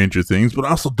about Stranger Things, but I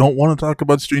also don't want to talk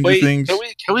about Stranger Things.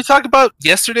 Can we talk about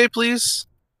yesterday, please?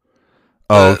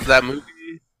 Oh, that movie.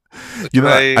 You know,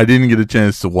 I didn't get a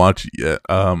chance to watch it yet.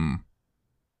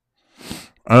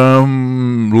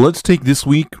 Let's take this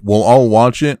week. We'll all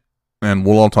watch it, and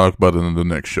we'll all talk about it in the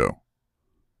next show.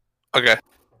 Okay.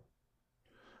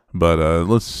 But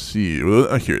let's see.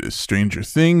 Here it is. Stranger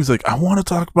Things. Like, I want to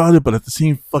talk about it, but at the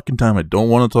same fucking time, I don't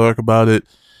want to talk about it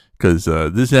because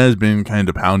this has been kind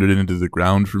of pounded into the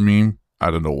ground for me.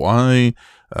 I don't know why.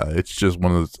 It's just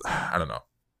one of those. I don't know.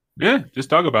 Yeah, just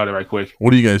talk about it right quick.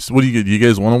 What do you guys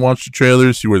want to watch the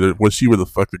trailer? See where the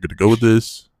fuck they're gonna go with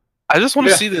this? I just want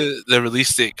to see the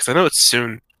release date because I know it's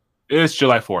soon. It's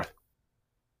July 4th.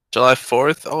 July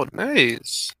 4th? Oh,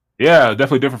 nice. Yeah,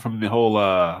 definitely different from the whole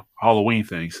Halloween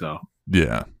thing. So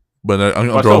yeah, but I'm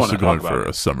also going for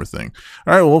a summer thing.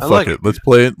 All right, well, fuck it. Let's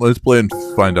play it. Let's play it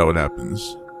and find out what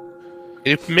happens.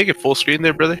 Can you make it full screen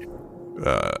there, brother?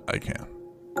 I can.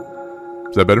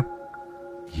 Is that better?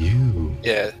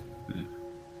 Yeah.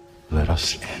 Let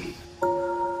us in.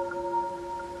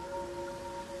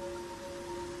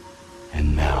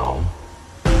 And now,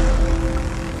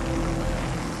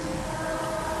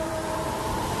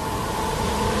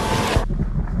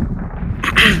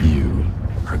 you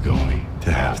are going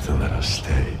to have to let us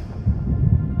stay.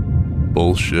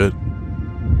 Bullshit.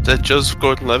 Is that Joseph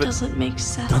Gordon-Levitt? Doesn't make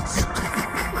sense.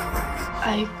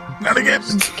 I Not again.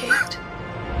 escaped.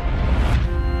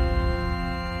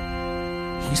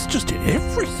 He's just in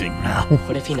everything now.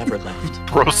 What if he never left?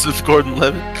 Joseph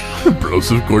Gordon-Levitt.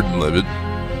 Joseph Gordon-Levitt.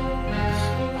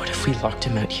 What if we locked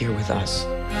him out here with us?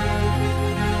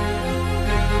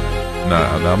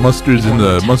 Nah. Mustard's in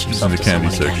the candy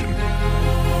section.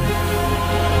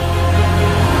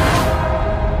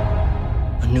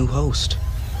 A new host.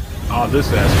 Oh,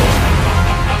 this asshole.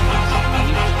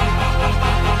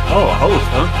 Oh, a host,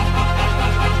 huh?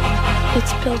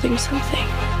 It's building something.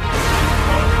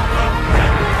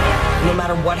 No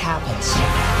matter what happens,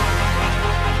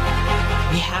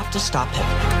 we have to stop him.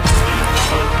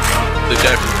 The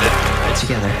guy from Dead.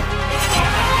 Together.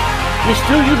 You're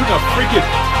still using a freaking.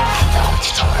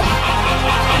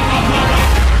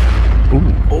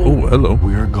 Oh, hello.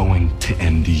 We're going to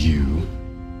end you.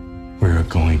 We're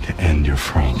going to end your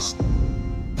friends.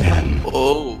 And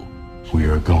we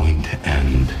are going to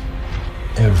end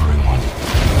everyone.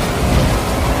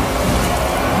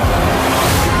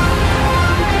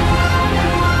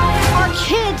 Our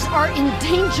kids are in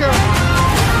danger.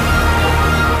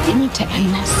 We need to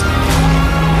end this.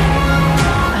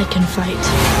 I can fight.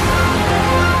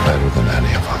 Better than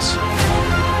any of us.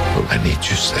 But I need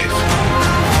you safe.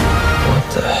 What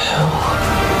the hell?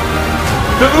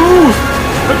 The ooze!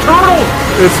 The turtle!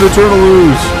 It's the turtle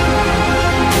ooze.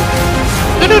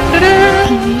 I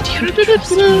need you to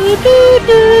trust me.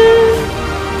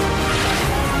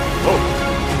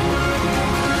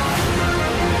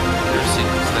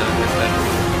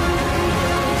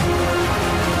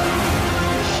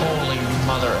 Holy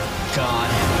mother of God.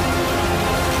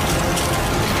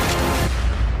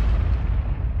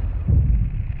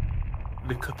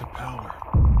 They cut the power.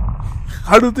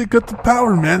 How did they cut the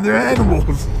power, man? They're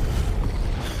animals.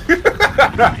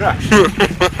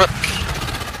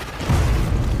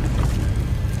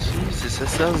 Jesus, that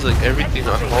sounds like everything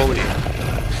unholy.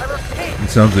 It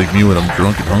sounds like me when I'm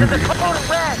drunk and hungry.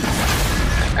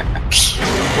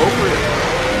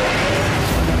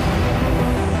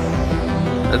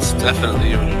 That's definitely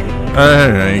you.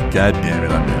 Alright, god damn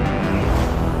it, I'm in.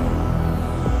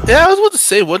 Yeah, I was about to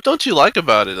say, what don't you like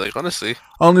about it? Like, honestly.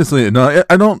 Honestly, no,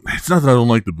 I don't. It's not that I don't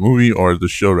like the movie or the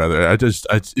show. Rather,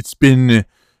 it's been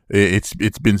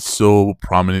so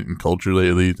prominent in culture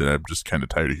lately that I'm just kind of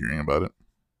tired of hearing about it.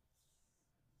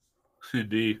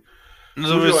 Indeed. What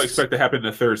do you expect to happen in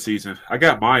the third season? I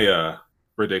got my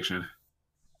prediction.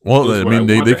 Well, I mean,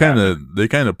 they kind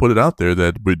of put it out there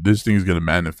that this thing is going to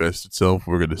manifest itself.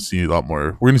 We're going to see a lot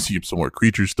more. We're going to see some more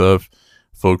creature stuff.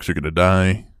 Folks are going to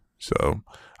die. So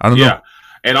I don't know. Yeah,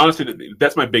 and honestly,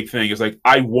 that's my big thing. Is like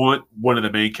I want one of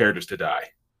the main characters to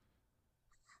die.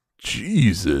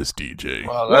 Jesus, DJ.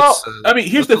 Well, I mean,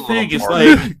 here's the thing: is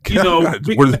like you know,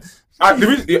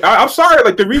 I'm sorry.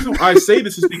 Like the reason I say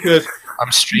this is because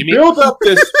I'm streaming. Build up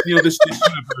this, you know, this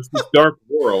universe, this dark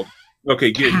world.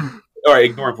 Okay, good. All right,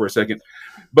 ignore him for a second.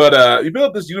 But you build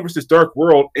up this universe, this dark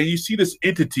world, and you see this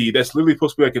entity that's literally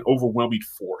supposed to be like an overwhelming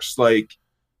force. Like,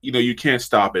 you know, you can't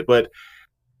stop it. But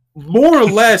more or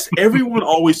less, everyone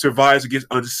always survives and gets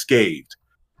unscathed.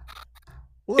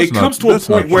 Well, it comes to a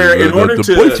point where, in order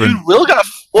to, Will got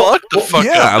fuck the fuck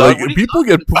yeah, up. like dog. people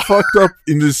get fucked up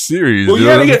in this series. Well, you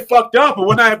yeah, know? they get fucked up,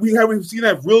 but we haven't seen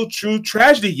that real true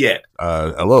tragedy yet.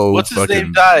 Hello, What's his fucking,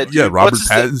 name died, Yeah, dude? Robert What's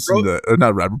his name, Pattinson.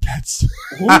 Not Robert Pattinson.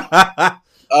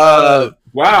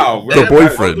 Wow, the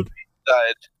boyfriend.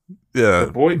 Died. Yeah,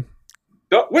 the boy.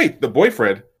 No, wait, the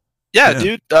boyfriend. Yeah, Yeah.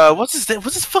 dude. What's his name?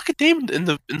 What's his fucking name in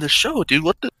the show, dude?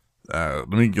 What the let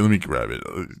me grab it.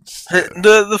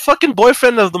 the fucking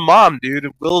boyfriend of the mom,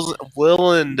 dude?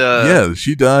 Will and Yeah,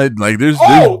 she died. Like there's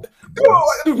Oh,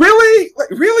 really? Like,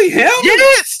 really him?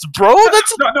 Yes, bro.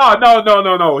 That's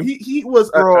no. He was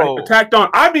Bro. attacked on.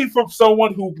 I mean, from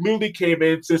someone who literally came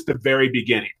in since the very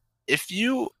beginning. if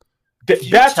you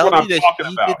That's tell what me I'm that talking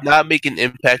he about. did not make an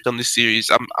impact on the series,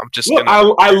 I'm just Look,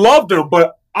 gonna. I loved him,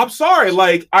 but I'm sorry.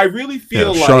 Like, I really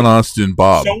feel like Sean Austin,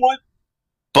 Bob. someone.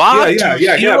 Bob,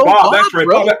 Yeah, dude, Bob. Bob, That's right.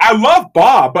 bro. Bob. I love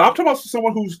Bob, but I'm talking about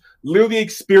someone who's literally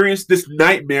experienced this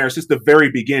nightmare since the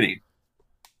very beginning.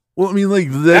 Well, I mean, like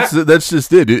that's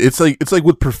just it. It's like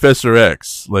with Professor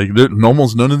X. Like,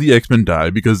 almost none of the X-Men die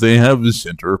because they have the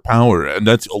center of power, and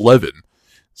that's 11.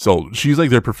 So she's like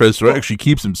their Professor X. She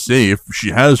keeps them safe. She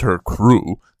has her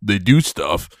crew. They do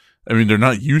stuff. I mean, they're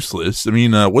not useless. I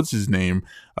mean, what's his name?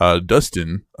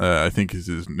 Dustin, I think is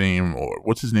his name, or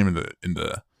what's his name in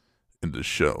the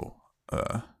show?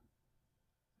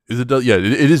 Is it? Yeah,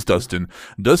 it is Dustin.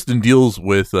 Dustin deals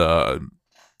with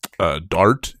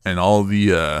Dart and all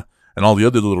the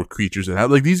other little creatures that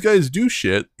have, like, these guys do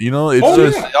shit. You know, it's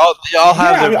just yeah. They all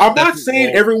have. Yeah, I mean, their I'm not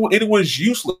separate saying roles, anyone's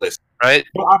useless, right?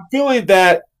 but I'm feeling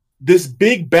that this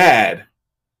big bad.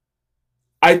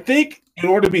 I think in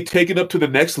order to be taken up to the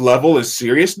next level in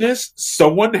seriousness,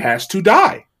 someone has to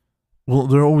die. well,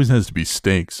 there always has to be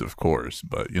stakes, of course,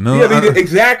 but you know, Yeah,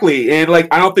 exactly. And like,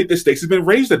 I don't think the stakes have been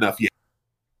raised enough yet.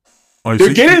 Oh,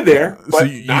 They're getting there, but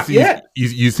you not think, yet.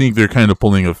 You think they're kind of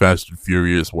pulling a Fast and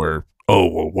Furious where, oh,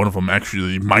 well, one of them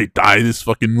actually might die this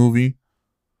fucking movie,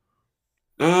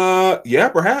 Yeah,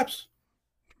 perhaps.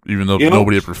 even though You know-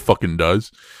 nobody ever fucking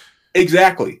does.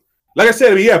 Exactly. Like I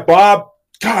said, I mean, yeah, Bob.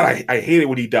 God, I hate it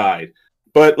when he died.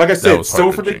 But like I said, was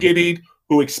someone from the heart-wrenching. beginning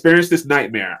who experienced this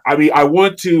nightmare. I mean, I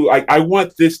want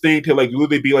this thing to like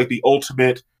literally be like the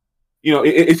ultimate. You know,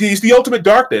 it's the ultimate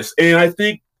darkness, and I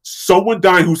think someone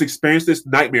dying who's experienced this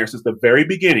nightmare since the very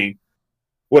beginning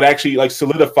would actually like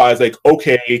solidifies like,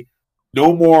 okay,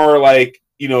 no more like,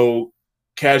 you know,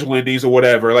 casual endings or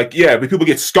whatever. Like, yeah, but people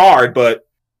get scarred, but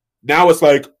now it's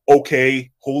like,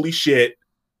 okay, holy shit,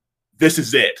 this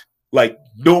is it. Like,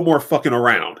 no more fucking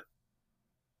around.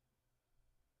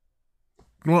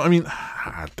 Well, I mean,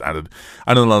 I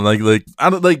don't know.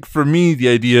 Like for me, the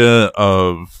idea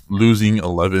of losing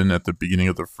 11 at the beginning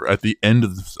of at the end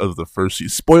of the first season.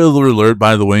 Spoiler alert,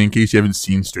 by the way, in case you haven't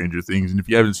seen Stranger Things, and if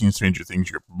you haven't seen Stranger Things,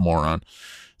 you're a moron.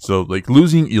 So, like,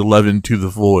 losing 11 to the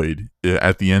Void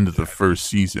at the end of the first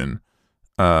season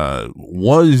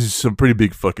was some pretty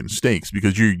big fucking stakes,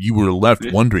 because you were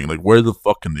left wondering, like, where the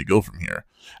fuck can they go from here?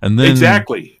 And then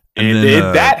Exactly. And then,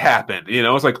 then that happened. You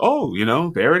know, it's like, oh, you know,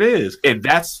 there it is. And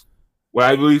that's what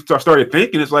I really started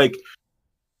thinking. It's like,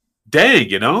 dang,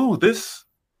 you know, this.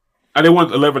 I didn't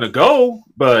want 11 to go,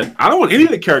 but I don't want any of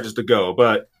the characters to go.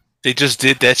 But they just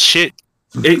did that shit.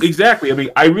 Exactly. I mean,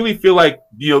 I really feel like,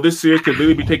 you know, this series could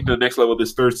really be taken to the next level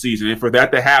this third season. And for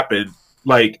that to happen,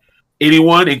 like,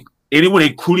 anyone,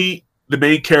 including the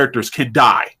main characters, can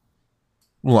die.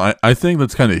 Well, I think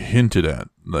that's kind of hinted at,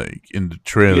 like, in the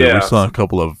trailer. Yeah. We saw a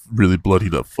couple of really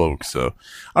bloodied up folks. So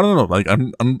I don't know. Like,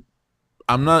 I'm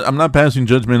not passing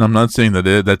judgment. I'm not saying that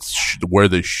that's where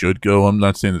they should go. I'm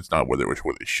not saying it's not where they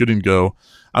shouldn't go.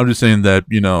 I'm just saying that,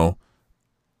 you know,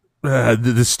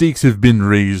 the stakes have been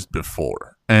raised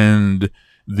before, and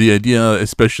the idea,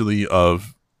 especially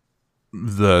of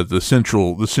the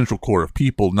central core of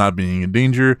people not being in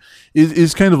danger,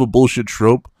 is kind of a bullshit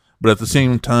trope. But at the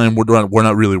same time, we're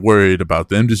not really worried about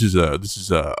them. This is a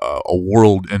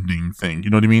world-ending thing.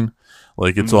 You know what I mean?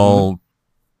 Like, it's all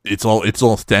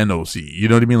Thanos-y. You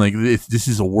know what I mean? Like, this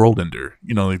is a world ender.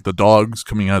 You know, like the dogs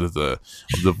coming out of the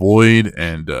void,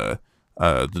 and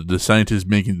the scientists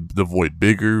making the void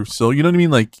bigger. So, you know what I mean?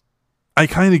 Like, I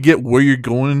kind of get where you're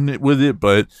going with it,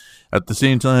 but at the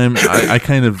same time, I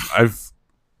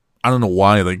don't know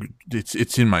why. Like,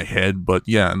 it's in my head, but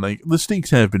yeah, like, the stakes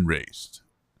have been raised.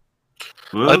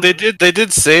 They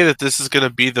did say that this is going to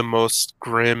be the most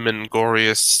grim and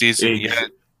goriest season yet.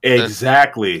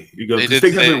 Exactly. Because the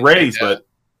stakes have been raised, but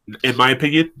in my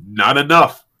opinion, not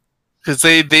enough. Because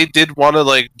they did want to,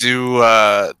 like, do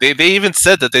they even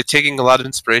said that they're taking a lot of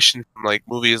inspiration from, like,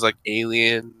 movies like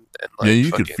Alien and, like, Yeah,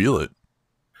 you could feel it.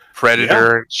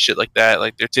 Predator and shit like that.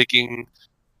 Like, they're taking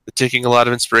taking a lot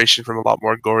of inspiration from a lot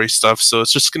more gory stuff. So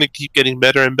it's just gonna keep getting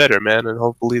better and better, man. And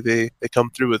hopefully they come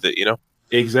through with it. You know.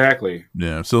 Exactly.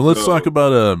 Yeah. So let's talk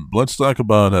about.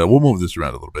 We'll move this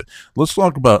around a little bit. Let's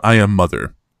talk about I Am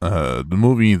Mother. The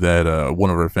movie that one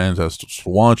of our fans asked us to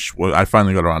watch. Well, I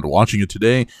finally got around to watching it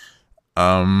today.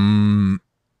 Not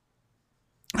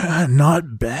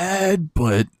bad,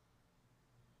 but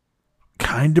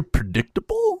kind of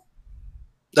predictable.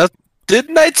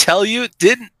 Didn't I tell you?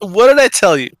 What did I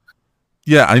tell you?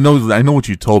 Yeah, I know what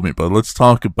you told me, but let's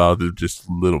talk about it just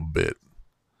a little bit.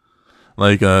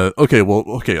 Like,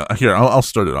 here, I'll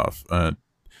start it off.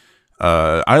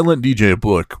 I lent DJ a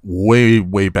book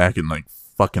way back in like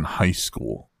fucking high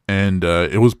school, and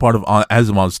it was part of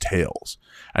Asimov's Tales,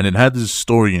 and it had this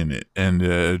story in it,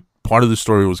 and part of the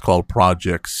story was called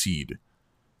Project Seed.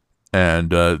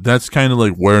 And that's kind of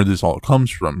like where this all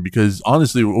comes from, because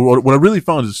honestly, what I really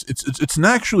found is it's an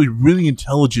actually really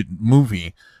intelligent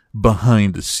movie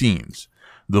behind the scenes.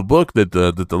 The book that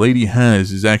the lady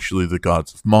has is actually The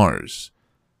Gods of Mars.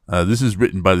 This is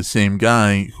written by the same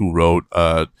guy who wrote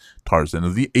Tarzan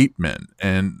of the Ape Men,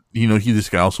 and this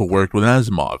guy also worked with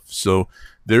Asimov. So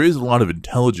there is a lot of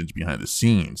intelligence behind the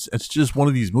scenes. It's just one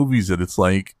of these movies that it's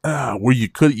like where you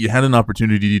had an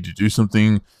opportunity to do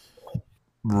something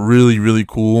really, really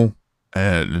cool,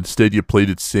 and instead you played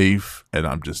it safe, and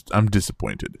I'm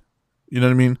disappointed. You know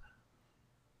what I mean?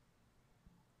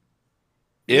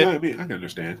 Yeah, I mean, I can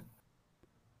understand.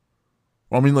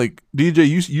 Well, I mean, like, DJ,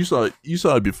 you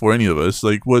saw it before any of us.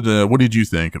 Like, what did you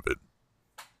think of it?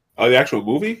 The actual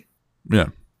movie? Yeah.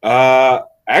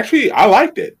 Actually, I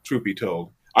liked it, truth be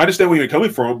told. I understand where you're coming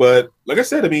from, but like I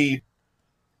said, I mean,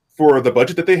 for the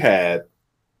budget that they had,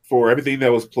 for everything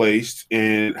that was placed,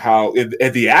 and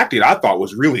and the acting, I thought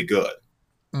was really good.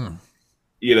 Mm.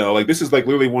 Like, this is like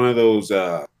literally one of those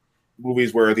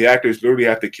movies where the actors literally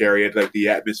have to carry it, like the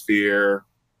atmosphere,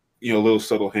 little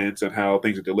subtle hints on how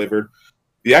things are delivered.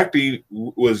 The acting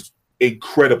was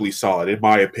incredibly solid, in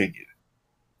my opinion.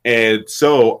 And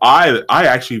so I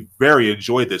actually very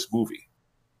enjoyed this movie.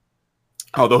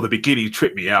 Although the beginning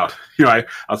tripped me out. I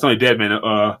was telling Deadman,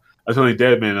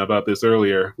 about this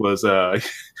earlier. Was when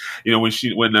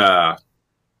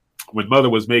Mother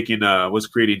was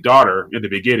creating Daughter in the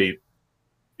beginning,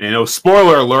 and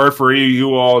spoiler alert for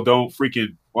you all, don't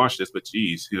freaking watch this, but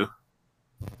geez,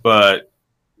 But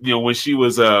when she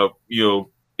was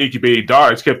incubating Daughter,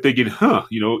 I just kept thinking,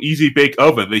 Easy Bake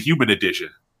Oven, the human edition.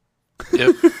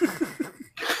 Yep.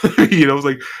 It was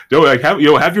like,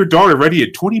 have your daughter ready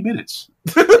in 20 minutes.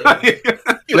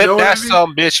 Let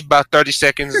some bitch about 30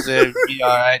 seconds and be all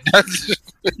right.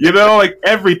 Like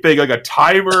everything, like a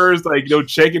timer's like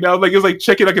checking out, like it was like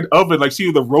checking like an oven, like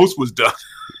seeing the roast was done.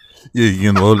 Yeah,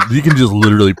 you can just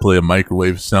literally play a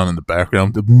microwave sound in the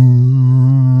background.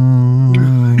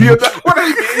 Yeah, that's what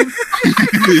I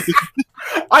mean.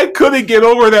 I couldn't get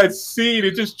over that scene.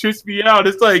 It just trips me out.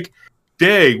 It's like,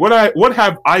 dang, what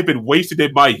have I been wasted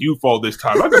in my youth all this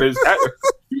time? I'm gonna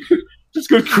just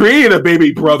go create a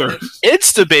baby brother.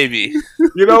 It's the baby.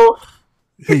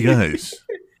 Hey guys,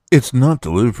 it's not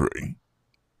delivery.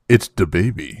 It's the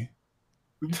baby.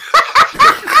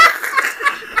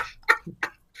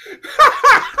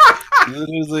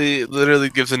 literally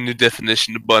gives a new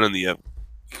definition to bun in the oven.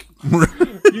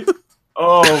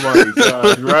 Oh my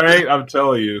god! Right? I'm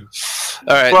telling you.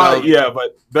 All right,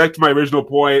 but back to my original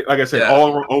point. Like I said,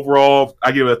 overall,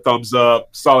 I give it a thumbs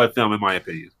up. Solid film, in my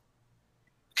opinion.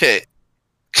 Okay.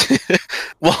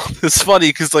 Well, it's funny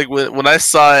because like when I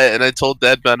saw it and I told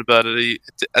Deadman about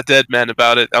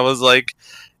it, I was like,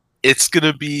 it's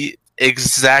gonna be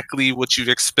exactly what you'd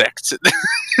expect.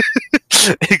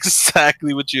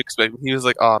 Exactly what you expect. He was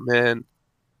like, "Oh man,"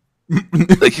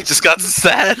 like he just got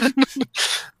sad.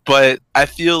 But I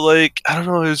feel like I don't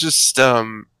know. It was just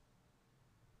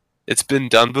it's been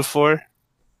done before,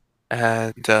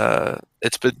 and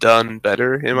it's been done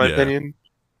better in my opinion.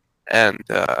 And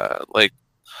like,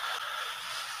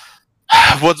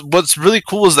 what's really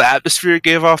cool is the atmosphere it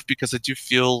gave off, because I do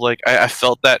feel like I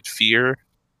felt that fear,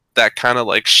 that kind of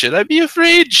like, should I be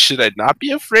afraid? Should I not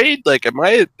be afraid? Like, am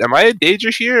I in danger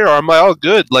here, or am I all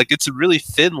good? Like, it's a really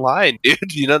thin line,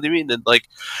 dude. You know what I mean? And like,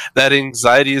 that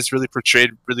anxiety is really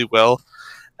portrayed really well,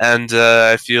 and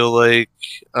I feel like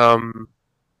the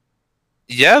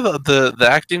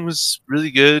acting was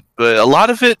really good, but a lot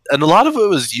of it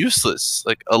was useless.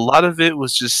 Like, a lot of it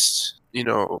was just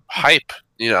hype.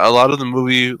 A lot of the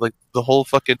movie, like the whole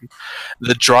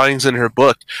the drawings in her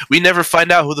book, we never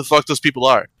find out who the fuck those people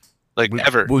are. Like,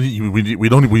 ever. Well, we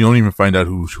don't even find out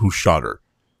who shot her,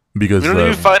 because we don't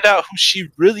even find out who she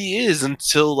really is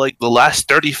until like the last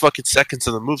 30 fucking seconds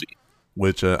of the movie.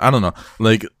 which I don't know.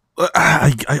 Like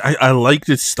I liked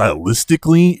it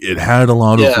stylistically. It had a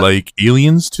lot of like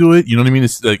aliens to it. You know what I mean?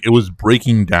 It's like it was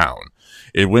breaking down.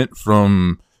 It went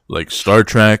from like Star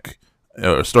Trek,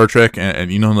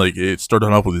 and you know, like it started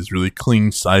off with this really clean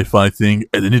sci-fi thing,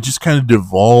 and then it just kind of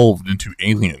devolved into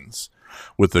aliens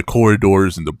with the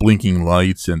corridors and the blinking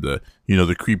lights and the, you know,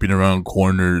 the creeping around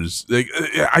corners. Like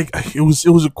it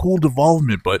was a cool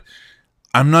development, but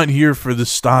I'm not here for the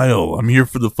style. I'm here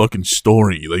for the fucking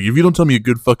story. Like, if you don't tell me a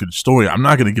good fucking story, I'm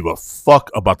not gonna give a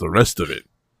fuck about the rest of it.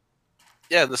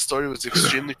 Yeah, the story was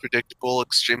extremely predictable,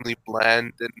 extremely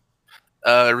bland, and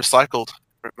recycled,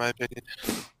 in my opinion.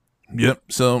 Yep.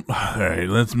 So, all right,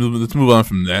 let's move on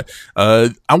from that.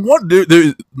 I want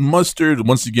there Mustard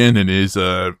once again in his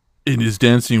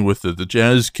dancing with the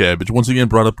jazz cabbage once again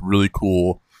brought up a really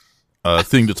cool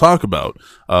thing to talk about.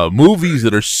 Movies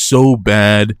that are so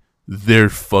bad they're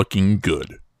fucking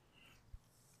good.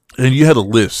 And you had a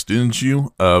list, didn't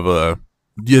you? Of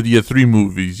you had 3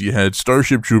 movies. You had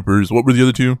Starship Troopers. What were the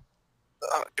other 2?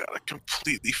 Oh god, I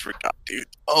completely forgot, dude.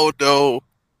 Oh no.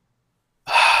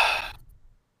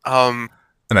 And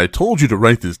I told you to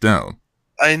write this down.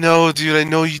 I know, dude. I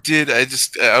know you did. I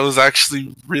was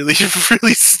actually really,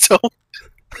 really stoked.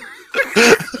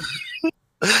 It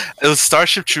was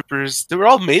Starship Troopers. They were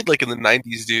all made like in the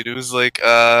 90s, dude. It was like,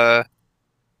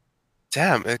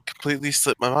 damn, it completely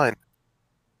slipped my mind.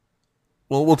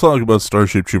 Well, we'll talk about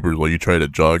Starship Troopers while you try to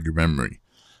jog your memory.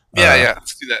 Yeah,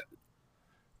 let's do that.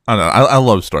 I don't know. I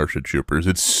love Starship Troopers.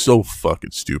 It's so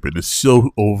fucking stupid. It's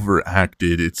so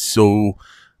overacted. It's so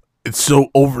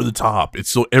over the top. It's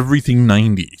so everything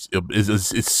 90s.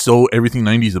 It's so everything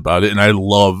 90s about it, and I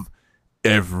love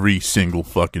every single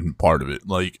fucking part of it.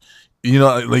 Like, you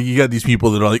know, like you got these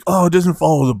people that are like, oh, it doesn't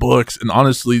follow the books. And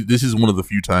honestly, this is one of the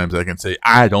few times I can say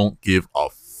I don't give a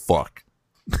fuck.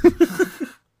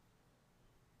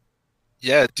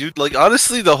 Yeah, dude. Like,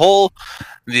 honestly,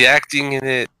 the acting in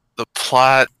it, the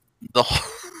plot,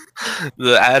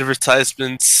 the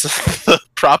advertisements, the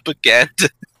propaganda.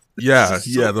 Yeah,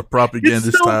 the propaganda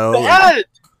it's so style. Bad.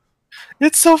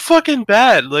 It's so fucking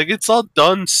bad. Like, it's all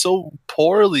done so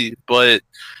poorly, but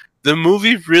the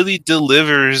movie really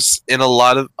delivers in a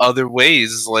lot of other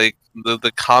ways. Like,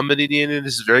 the comedy in it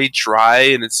is very dry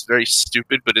and it's very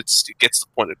stupid, but it gets the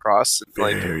point across. And,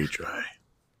 very dry.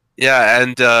 Yeah,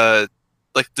 and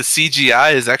like the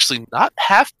CGI is actually not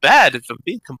half bad. If I'm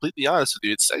being completely honest with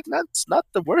you, it's like it's not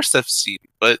the worst I've seen,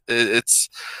 but it's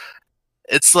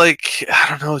like, I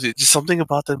don't know, dude, just something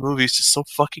about that movie is just so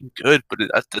fucking good. But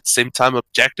at the same time,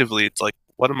 objectively, it's like,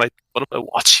 what am I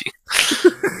watching?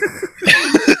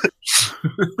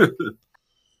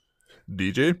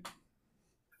 DJ?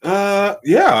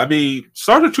 Yeah, I mean,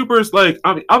 Starship Troopers, like,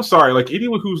 I mean, I'm sorry, like,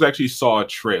 anyone who's actually saw a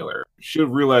trailer should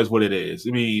realize what it is.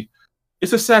 I mean,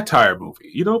 it's a satire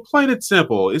movie, you know, plain and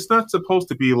simple. It's not supposed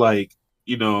to be like,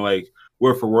 you know, like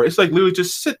word for word. It's like literally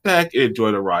just sit back and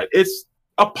enjoy the ride. It's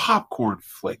a popcorn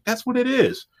flick. That's what it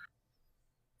is.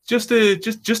 Just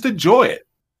enjoy it.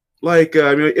 Like,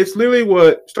 I mean, it's literally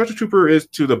what Starship Trooper is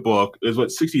to the book is what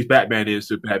 60s Batman is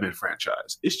to the Batman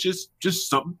franchise. It's just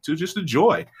something to just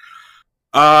enjoy.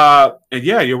 And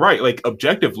yeah, you're right. Like,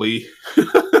 objectively,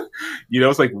 you know,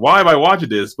 it's like, why am I watching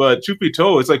this? But truth be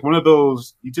told, it's like one of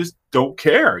those, you just don't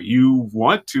care. You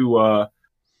want to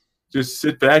just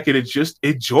sit back and just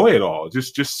enjoy it all.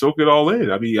 Just soak it all in.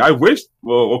 I mean, I wish,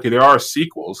 well, okay, there are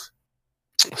sequels.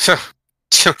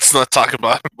 Let's not talk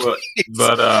about it.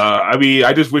 But I mean,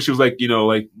 I just wish it was like, you know,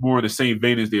 like more in the same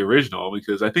vein as the original,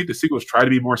 because I think the sequels try to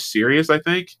be more serious, I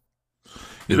think.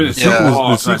 Yeah, the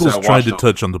sequels tried to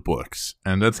touch on the books,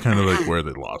 and that's kind of like where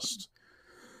they lost.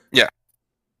 Yeah.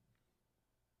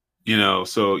 You know,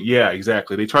 so yeah,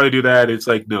 exactly. They try to do that. It's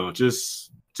like, no,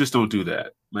 just don't do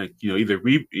that. Like, you know, either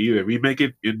remake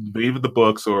it in the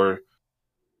books or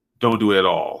don't do it at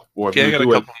all. Or okay, I got a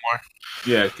couple more.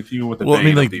 Yeah, continue with the. Well, I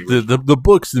mean, like the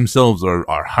books themselves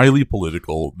are highly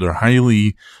political. They're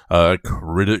highly what's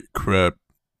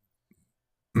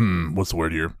the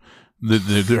word here?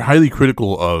 They're highly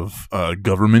critical of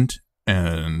government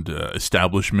and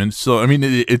establishment. So I mean,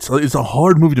 it's a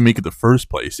hard movie to make in the first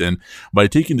place, and by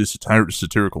taking this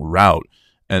satirical route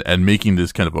and making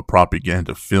this kind of a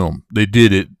propaganda film, they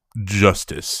did it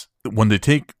justice. When they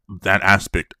take that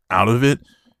aspect out of it,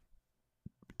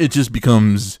 it just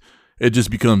becomes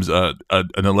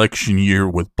an election year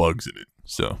with bugs in it.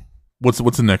 So what's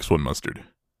the next one, Mustard?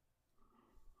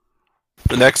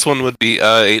 The next one would be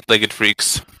Eight-Legged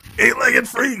Freaks. Eight-Legged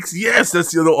Freaks, yes,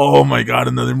 that's the other. Oh my god,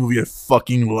 another movie I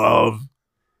fucking love.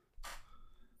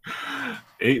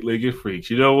 Eight-Legged Freaks.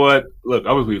 You know what? Look,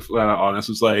 I was being flat out honest.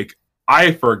 It's like,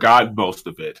 I forgot most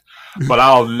of it, but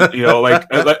I'll look.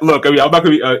 I mean, I'm not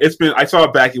gonna be. I saw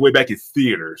it way back in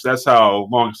theaters. That's how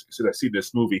long since I've seen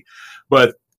this movie.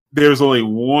 But there's only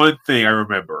one thing I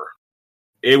remember.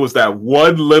 It was that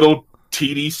one little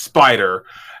teeny spider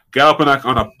got up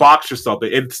on a box or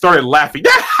something and started laughing.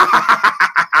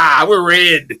 We're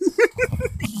in.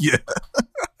 Yeah.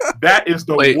 That is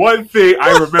the one thing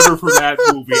I remember from that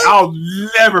movie. I'll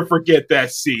never forget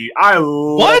that scene. I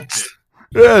loved it.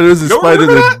 Yeah, there's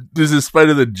a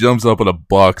spider that jumps up in a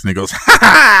box and he goes, ha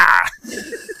ha!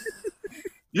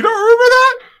 You don't remember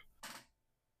that?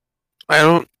 I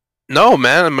don't know,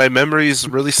 man. My memory is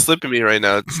really slipping me right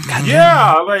now.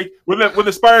 Yeah, like when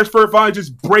the spiders finally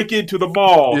just break into the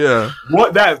mall. Yeah.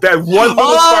 What that one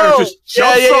little spider just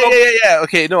jumps up. Yeah.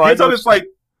 Okay, no, Gets on his like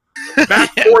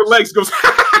back 4 legs, goes,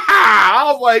 ha ha ha!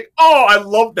 I was like, oh, I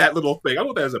love that little thing. I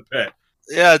want that as a pet.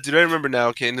 Yeah, dude, I remember now.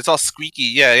 Okay, and it's all squeaky.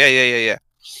 Yeah.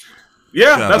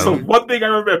 Yeah, that's the one thing I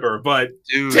remember. But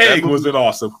dude, dang, was it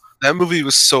awesome? That movie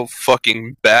was so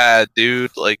fucking bad,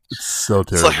 dude. Like, it's so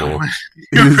it's like, terrible.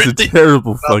 It is a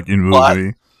terrible fucking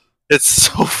movie. It's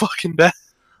so fucking bad.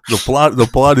 The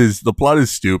plot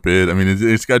is stupid. I mean,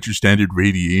 it's got your standard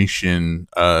radiation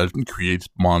creates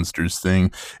monsters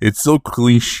thing. It's so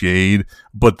cliched,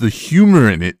 but the humor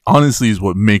in it, honestly, is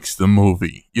what makes the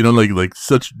movie. You know, like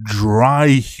such dry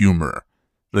humor,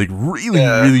 like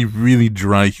really, really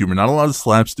dry humor. Not a lot of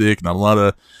slapstick. Not a lot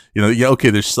of, yeah, okay,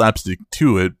 there's slapstick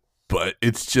to it, but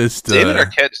it's just David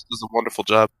Arquette does a wonderful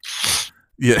job.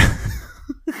 Yeah.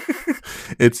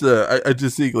 It's I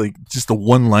just think like just the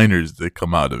one-liners that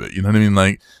come out of it, you know what I mean?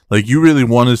 Like you really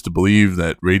want us to believe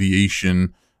that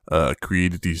radiation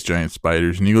created these giant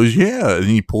spiders, and he goes, yeah, and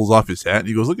he pulls off his hat and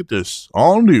he goes, look at this,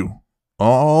 all new,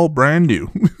 all brand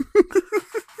new.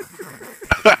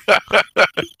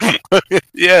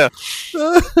 Yeah.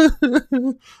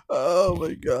 Oh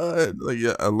my god! Like,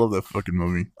 yeah, I love that fucking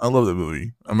movie. I love that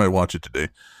movie. I might watch it today.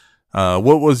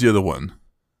 What was the other one?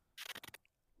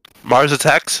 Mars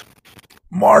Attacks.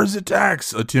 Mars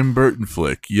Attacks, a Tim Burton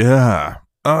flick. Yeah.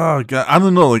 Oh god, I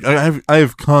don't know. Like I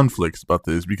have conflicts about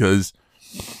this because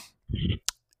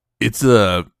it's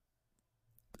a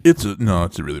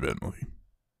really bad movie.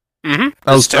 Mm-hmm.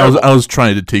 I was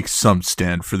trying to take some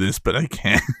stand for this, but I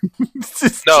can't.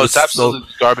 It's absolutely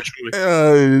garbage movie.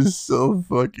 It is so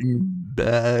fucking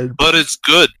bad, but it's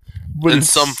good. But in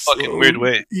some fucking weird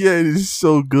way. Yeah, it is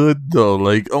so good though.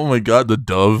 Like, oh my god, the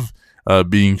dove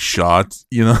being shot,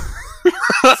 yeah,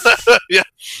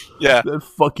 that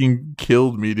fucking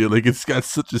killed me, dude. Like, it's got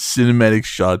such a cinematic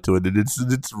shot to it, and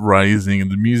it's rising,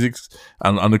 and the music's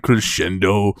on a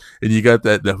crescendo, and you got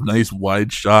that nice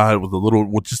wide shot with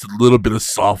just a little bit of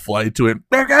soft light to it,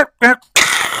 like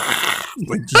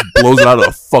just blows it out of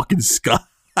the fucking sky.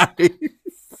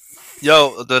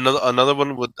 Yo, another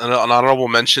one with an honorable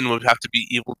mention would have to be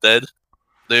Evil Dead,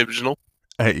 the original.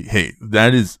 Hey,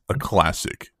 that is a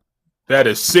classic. That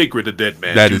is sacred to Dead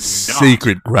Man. That is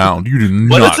sacred ground. You do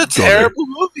not. But it's a terrible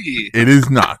movie. It is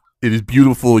not. It is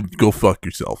beautiful. Go fuck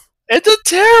yourself. It's a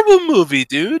terrible movie,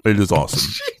 dude. It is awesome.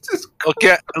 Jesus Christ.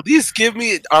 Okay, at least give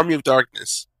me Army of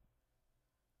Darkness.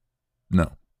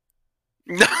 No.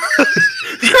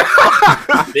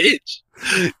 Bitch.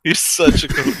 You're such a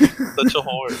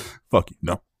whore. Fuck you.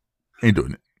 No. Ain't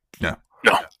doing it. No.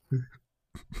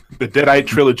 The Deadite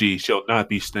trilogy shall not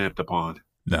be stamped upon.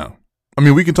 No. I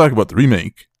mean, we can talk about the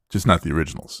remake, just not the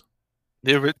originals.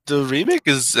 The remake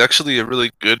is actually a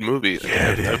really good movie.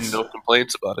 Yeah, I have no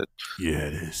complaints about it. Yeah,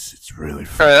 it is. It's really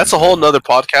fun. All right, that's a whole nother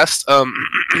podcast.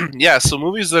 Yeah, so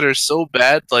movies that are so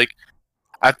bad, like,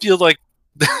 I feel like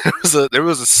there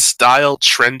was a style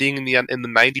trending in the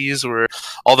 90s where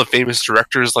all the famous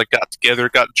directors like got together,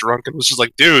 got drunk, and was just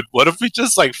like, dude, what if we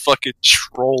just like fucking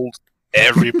trolled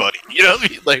everybody? You know what I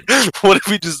mean? Like, what if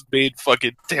we just made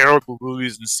fucking terrible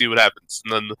movies and see what happens?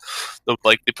 And then they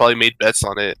probably made bets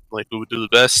on it, like who would do the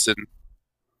best. And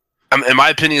in my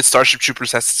opinion, Starship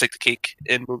Troopers has to take the cake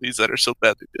in movies that are so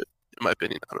badly good. In my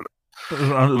opinion, I don't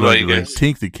know. Like,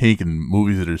 take the cake in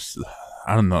movies that are,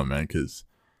 I don't know, man, because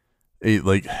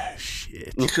like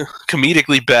shit,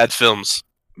 comedically bad films.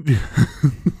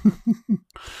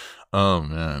 Oh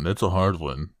man, that's a hard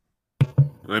one.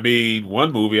 I mean,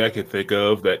 one movie I could think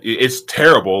of that it's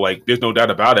terrible. Like, there's no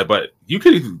doubt about it. But you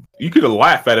could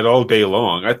laugh at it all day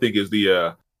long. I think is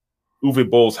the Uwe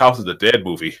Boll's House of the Dead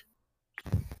movie.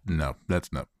 No,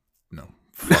 that's not. No,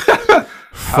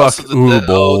 fuck Uwe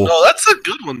Boll. Oh, no, that's a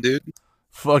good one, dude.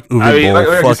 Fuck Uwe Boll.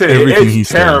 Like fuck said, everything it's he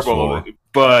terrible.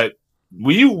 But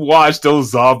when you watch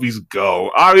those zombies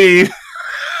go, I mean,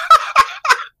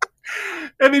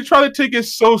 and they try to take it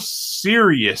so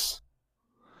serious.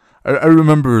 I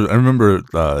remember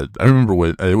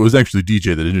when it was actually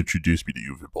DJ that introduced me to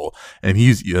Uvable, and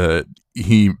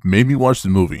he made me watch the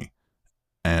movie,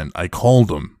 and I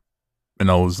called him, and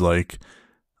I was like,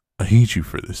 I hate you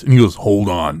for this, and he goes, hold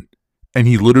on, and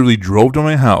he literally drove to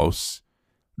my house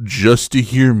just to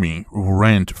hear me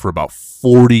rant for about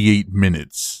 48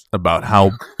 minutes about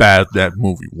how bad that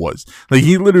movie was. Like,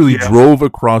 he literally drove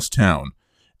across town.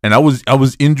 And I was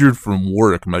injured from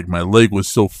work. Like, my leg was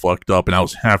so fucked up, and I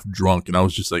was half drunk, and I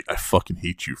was just like, I fucking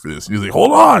hate you for this. And he's like,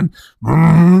 hold on.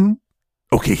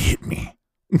 Okay, hit me.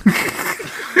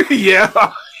 Yeah.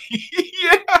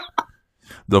 Yeah.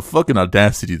 The fucking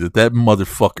audacity that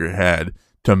motherfucker had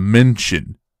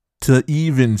to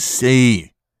even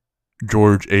say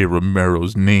George A.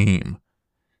 Romero's name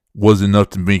was enough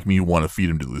to make me want to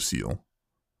feed him to Lucille.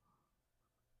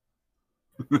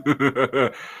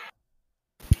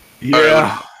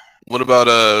 Yeah. What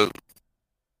about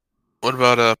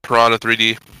Piranha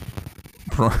 3D?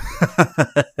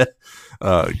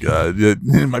 Oh god,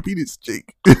 yeah, my penis,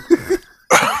 Jake.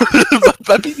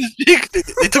 My penis, Jake.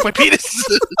 They took my penis.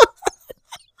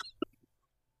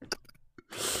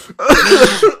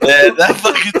 Man, that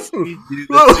fucking scene, dude.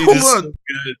 That scene is so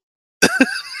good.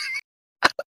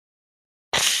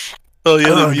 Oh yeah.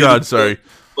 Oh god, sorry.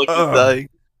 Fucking dying.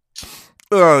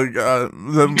 Oh god,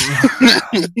 that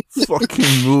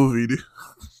fucking movie, dude.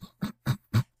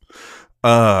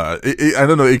 I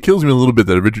don't know. It kills me a little bit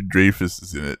that Richard Dreyfuss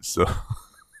is in it. So,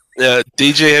 yeah,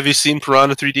 DJ, have you seen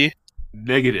Piranha 3D?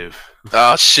 Negative.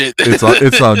 Oh shit! It's on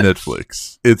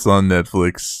Netflix. It's on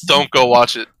Netflix. Don't go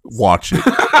watch it. Watch it.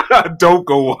 Don't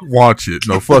go watch it.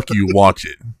 No, fuck you. Watch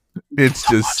it. It's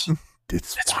just.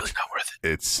 It's really not worth it.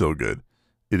 It's so good.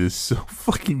 It is so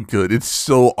fucking good. It's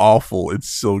so awful. It's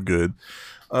so good.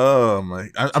 Oh my!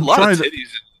 I'm trying to.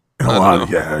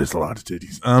 There's a lot of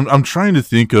titties. I'm trying to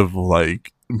think of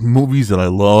like movies that I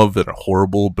love that are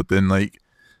horrible, but then like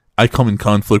I come in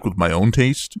conflict with my own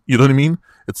taste. You know what I mean?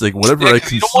 It's like whatever I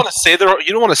can. You don't want to say they're.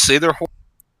 You don't want to say they're horrible.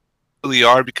 Really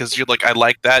are, because you're like, I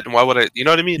like that, and why would I? You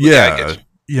know what I mean? Like, Yeah. I get you.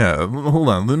 Yeah. Hold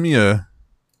on. Let me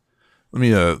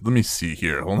see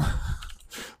here. Hold on.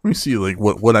 Let me see like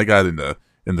what I got in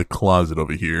the closet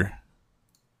over here.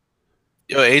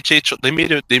 Yo, H.H. They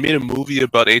made a movie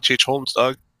about H.H. Holmes,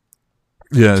 dog.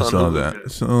 Yeah, I saw that.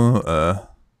 So,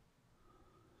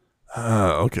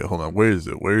 okay, hold on. Where is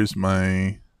it? Where's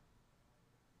my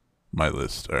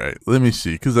list? All right, let me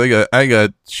see, because I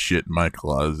got shit in my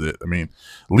closet. I mean,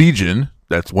 Legion.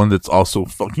 That's one that's also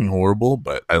fucking horrible,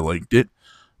 but I liked it.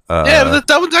 Yeah, but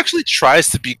that one actually tries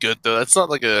to be good though. That's not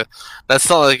like a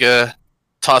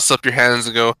toss up your hands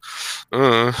and go, you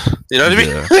know what I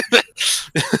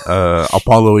mean?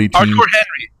 Apollo 18. Hardcore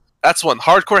Henry. That's one.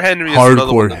 Hardcore Henry is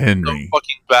another one. Hardcore Henry. So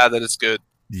fucking bad that it's good.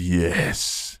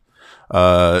 Yes.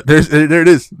 There it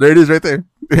is. There it is right there.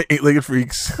 8-Legged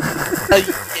Freaks.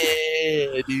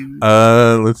 Yeah, dude.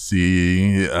 Let's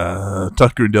see.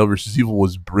 Tucker and Dale vs. Evil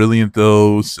was brilliant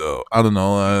though, so I don't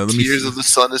know. Let me Tears see. of the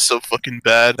Sun is so fucking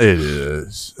bad. It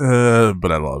is.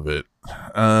 But I love it.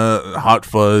 Hot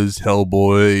Fuzz,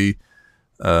 Hellboy,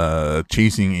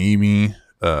 Chasing Amy.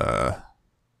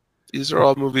 These are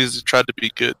all movies that tried to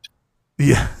be good.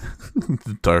 Yeah.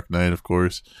 The Dark Knight, of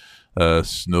course.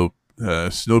 Snowpiercer,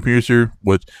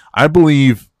 which I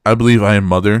believe I Am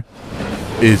Mother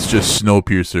is just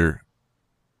Snowpiercer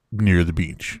near the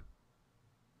beach.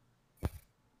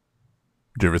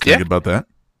 Did you ever think about that?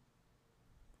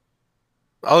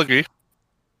 I'll agree.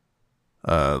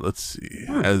 Let's see.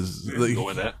 As like, go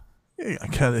with that.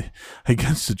 Yeah, I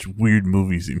got such weird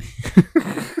movies in here.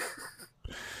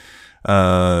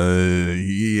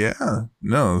 Yeah,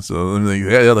 no. So like,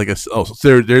 yeah, like I said, oh,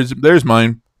 so there's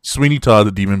mine. Sweeney Todd,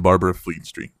 the Demon Barber of Fleet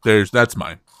Street. That's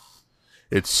mine.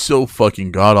 It's so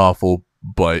fucking god awful,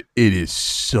 but it is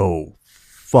so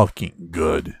fucking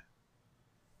good.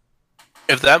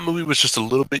 If that movie was just a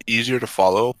little bit easier to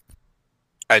follow,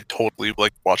 I'd totally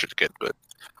like watch it again. But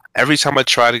every time I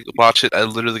try to watch it, I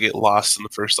literally get lost in the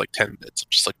first like 10 minutes. I'm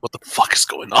just like, what the fuck is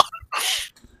going on?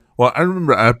 Well, I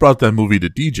remember I brought that movie to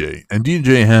DJ, and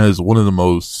DJ has one of the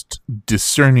most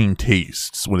discerning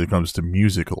tastes when it comes to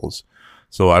musicals.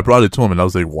 So I brought it to him, and I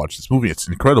was like, watch this movie. It's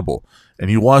incredible. And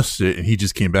he watched it, and he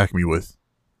just came back at me with,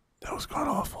 that was god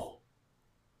awful.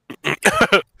 And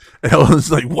I was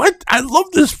like, what? I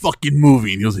love this fucking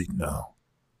movie. And he was like, no.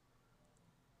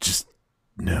 Just,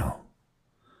 no.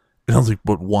 And I was like,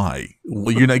 but why?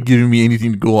 Well, you're not giving me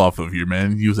anything to go off of here,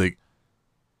 man. And he was like,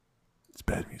 it's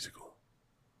bad musical.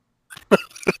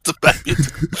 It's a bad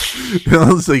musical. And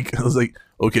I was like,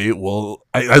 okay, well,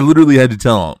 I literally had to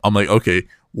tell him. I'm like, okay,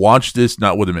 watch this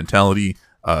not with a mentality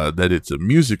that it's a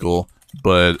musical,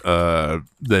 but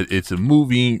that it's a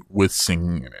movie with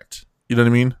singing in it. You know what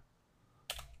I mean?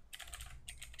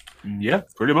 Yeah,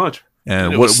 pretty much.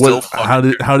 And it was still how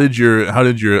did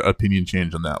your opinion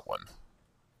change on that one?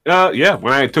 Yeah,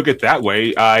 when I took it that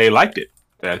way, I liked it,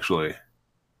 actually.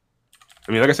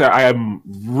 I mean, like I said, I am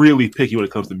really picky when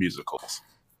it comes to musicals.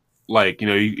 Like, I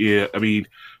mean,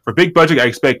 for big budget, I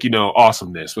expect,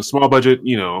 awesomeness. For small budget,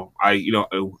 the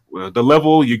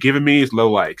level you're giving me is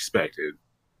low I expected.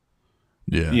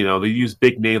 Yeah. They use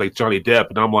big names like Johnny Depp,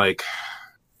 and I'm like,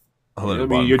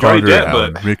 you're Johnny Depp,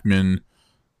 Alan but Rickman.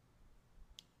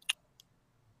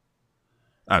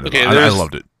 I don't Okay, know. I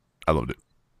loved it. I loved it.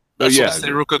 I just want to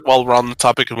say real quick while we're on the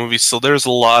topic of movies. So there's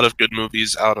a lot of good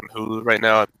movies out on Hulu right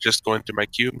now. I'm just going through my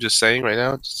queue. I'm just saying right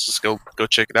now, just go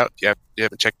check it out. You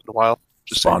haven't checked it in a while.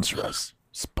 Just Sponsor us.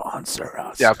 Sponsor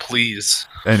us. Yeah, please.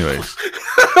 Anyways.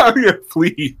 Yeah,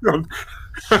 please.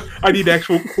 I need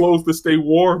actual clothes to stay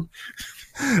warm.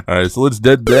 All right, so let's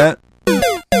dead that.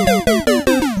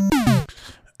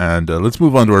 And let's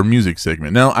move on to our music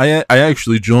segment. Now, I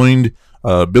actually joined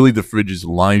Billy the Fridge's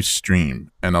live stream,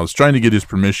 and I was trying to get his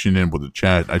permission in with the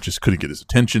chat. I just couldn't get his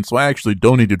attention, so I actually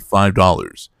donated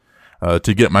 $5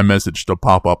 to get my message to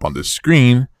pop up on the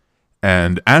screen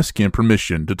and ask him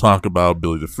permission to talk about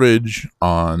Billy the Fridge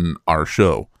on our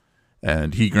show.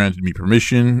 And he granted me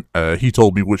permission. He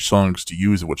told me which songs to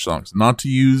use and which songs not to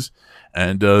use.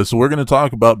 And so we're going to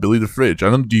talk about Billy the Fridge.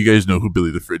 Do you guys know who Billy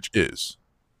the Fridge is?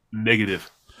 Negative.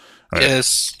 Right.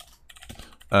 Yes.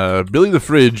 Billy the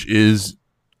Fridge is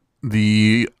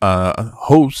the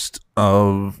host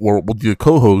of, or the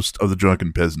co-host of the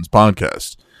Drunken Peasants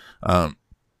podcast.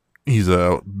 He's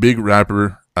a big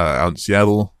rapper out in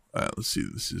Seattle. Let's see,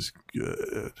 this is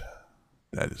good.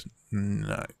 That is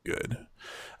not good.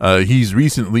 He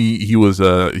was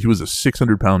a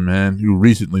 600-pound man who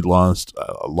recently lost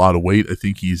a lot of weight. I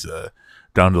think he's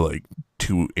down to like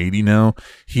 280 now.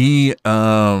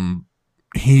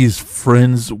 He's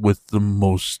friends with the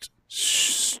most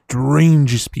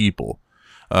strangest people.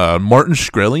 Martin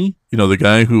Shkreli, the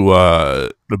guy who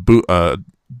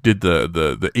did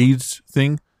the AIDS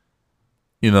thing,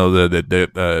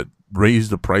 that raised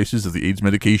the prices of the AIDS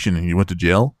medication, and he went to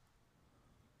jail.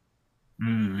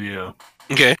 Yeah.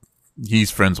 Okay.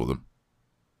 He's friends with him.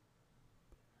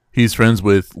 He's friends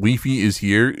with Leafy is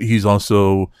here. He's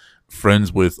also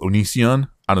friends with Onision.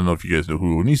 I don't know if you guys know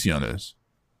who Onision is.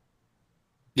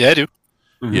 Yeah, I do.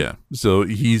 Mm-hmm. Yeah. So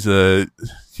he's named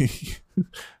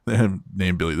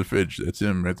Billy the Fridge. That's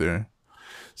him right there.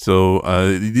 So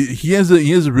he has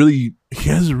a really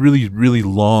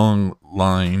long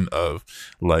line of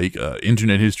like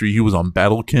internet history. He was on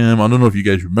Battlecam. I don't know if you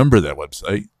guys remember that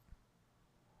website.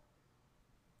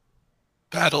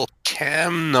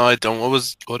 Battlecam? No, I don't.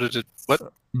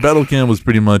 What? Battlecam was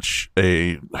pretty much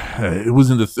it was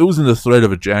in the thread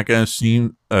of a Jackass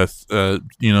scene, where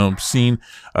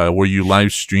you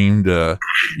live streamed,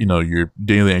 your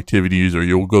daily activities, or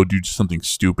you'll go do something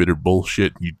stupid or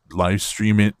bullshit. And you live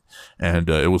stream it, and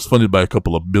it was funded by a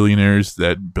couple of billionaires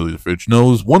that Billy the Fridge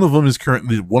knows. One of them is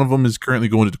currently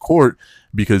going to court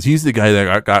because he's the guy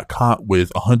that got caught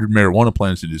with 100 marijuana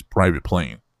plants in his private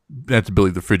plane. That's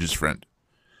Billy the Fridge's friend.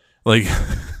 Like.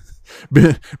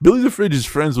 Billy the Fridge is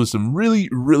friends with some really,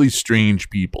 really strange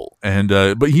people, and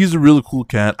but he's a really cool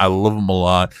cat. I love him a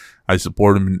lot. I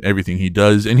support him in everything he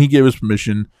does, and he gave us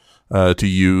permission to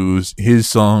use his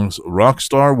songs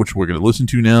Rockstar, which we're going to listen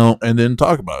to now and then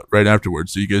talk about right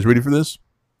afterwards. So you guys ready for this?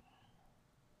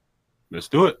 Let's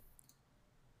do it.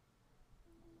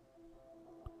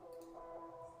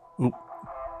 Oop.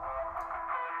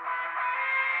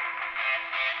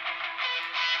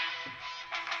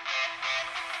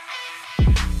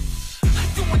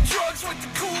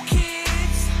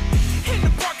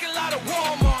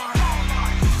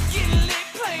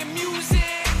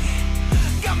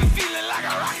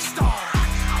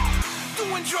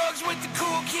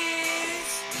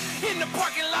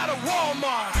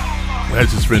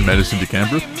 That's his friend Madison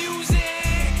DeCambra.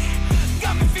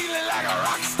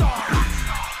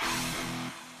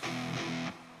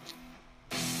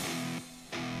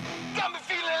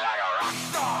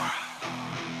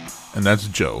 And that's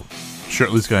Joe.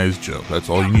 Shirtless guy is Joe. That's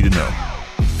all you need to know.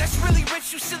 That's really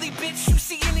rich, you silly bitch. You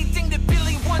see anything that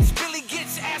Billy wants, Billy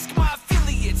gets. Ask my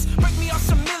affiliates. Break me off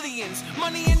some millions.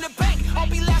 Money in the bank. I'll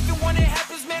be laughing when it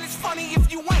happens, man. It's funny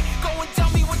if you ain't. Go and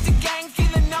tell me what the gang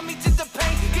feeling. Nummy to the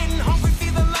pain. Getting hungry,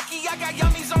 feeling lucky. I got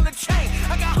yummies on the chain.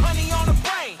 I got honey on the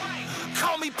brain.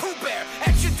 Call me Pooh Bear.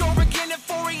 At your door again at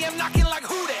 4 a.m. knocking like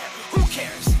who there? Who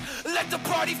cares? Let the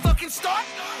party fucking start.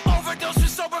 Overdose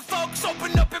for sober folks.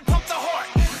 Open up and pump the heart.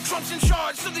 Trump's in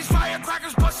charge, so these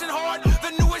firecrackers busting hard.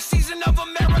 The newest season of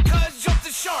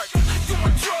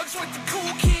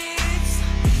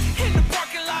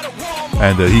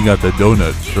and he got the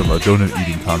donut from a donut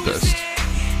eating contest.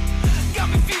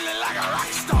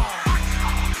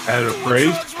 Had it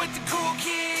praised.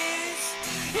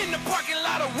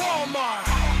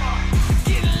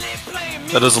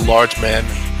 That is a large man.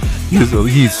 He's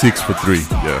 6'3",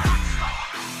 yeah.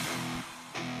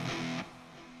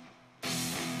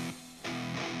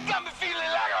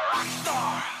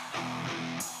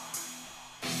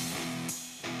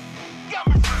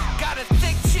 Got a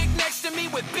thick chick next to me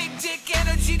with big dick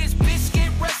energy. This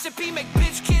biscuit recipe make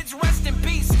bitch kids rest in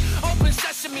peace. Open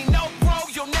sesame, no bro,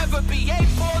 you'll never be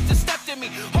able to step to me.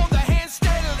 Hold the hand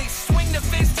steadily, swing the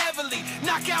fist heavily.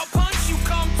 Knockout punch, you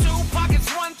come to,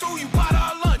 pockets run through, you bought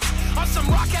our lunch. On some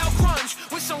rock out grunge,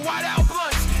 with some white out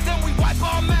blunts. Then we wipe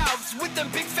our mouths with them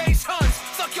big face huns.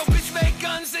 Fuck your bitch made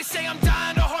guns, they say I'm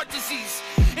dying of heart disease.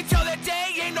 Until that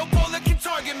day, ain't no bullet can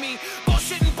target me.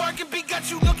 Bullshit and barking beat got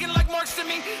you looking like marks to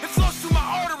me. It flows through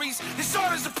my arteries, this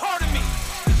art is a part of me.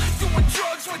 Doing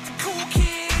drugs with the cool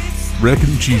kids.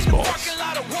 Wrecking cheese balls. Parking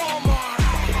lot of Walmart.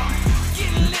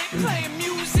 Getting lit, playing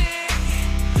music.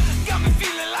 Got me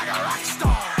feeling like a rock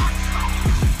star.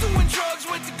 Doing drugs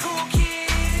with the cool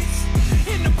kids.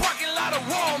 In the parking lot of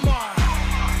Walmart.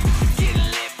 Getting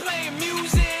lit, playing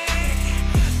music.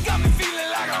 Got me feeling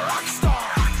like a rock star.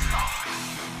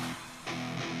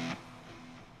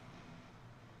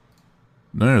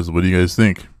 Nice. What do you guys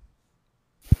think?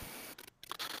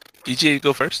 DJ,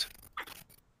 go first.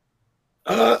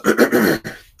 I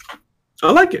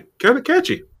like it. Kind of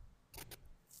catchy.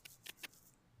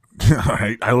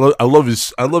 I love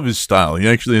his style. He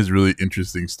actually has really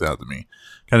interesting style to me.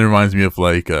 Kind of reminds me of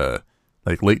like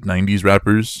late '90s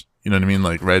rappers. You know what I mean?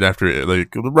 Like right after,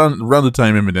 like around the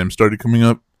time Eminem started coming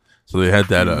up. So they had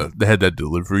that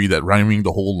delivery, that rhyming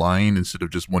the whole line instead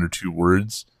of just one or two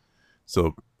words.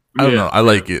 So I don't know. I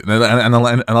like it, and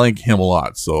I like him a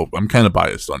lot. So I'm kind of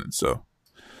biased on it. So,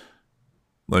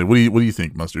 like, what do you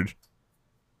think, Mustard?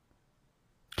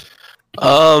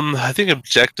 I think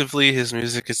objectively, his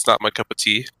music is not my cup of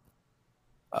tea.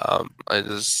 I've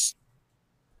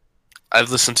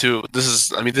listened to this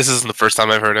isn't the first time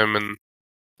I've heard him, and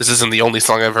this isn't the only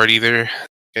song I've heard either.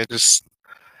 It's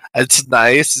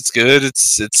nice, it's good,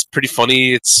 it's pretty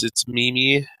funny, it's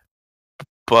memey.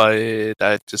 But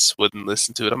I just wouldn't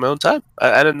listen to it on my own time.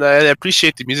 I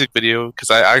appreciate the music video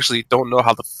because I actually don't know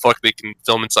how the fuck they can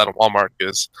film inside a Walmart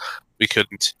because we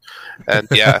couldn't. And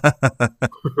yeah.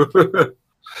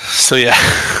 So yeah.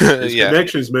 Yeah.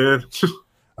 Connections, man.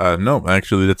 No,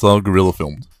 actually, that's all guerrilla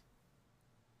filmed.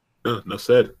 No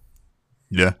said.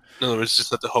 Yeah. In other words,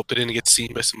 just have to hope it didn't get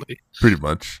seen by somebody. Pretty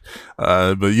much.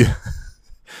 But yeah.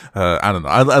 I don't know.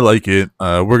 I like it.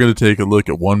 We're going to take a look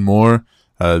at one more.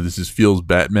 This is Feels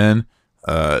Batman.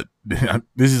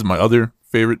 This is my other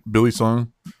favorite Billy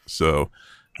song. So,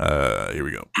 here we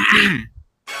go.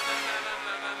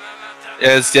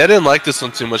 Yeah, I didn't like this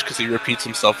one too much because he repeats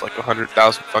himself like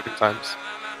 100,000 fucking times.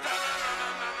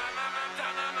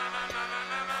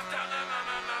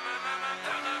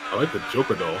 I like the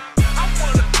Joker doll.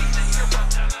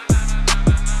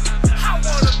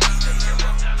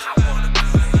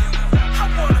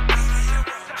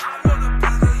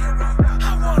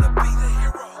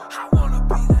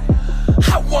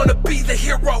 The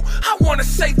hero, I wanna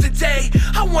save the day.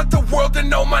 I want the world to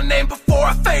know my name before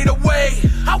I fade away.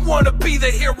 I wanna be the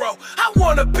hero. I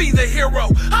wanna be the hero.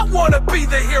 I wanna be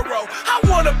the hero. I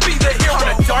wanna be the hero. On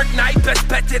a dark night, best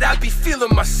bet that I'd be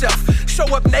feeling myself. Show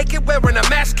up naked wearing a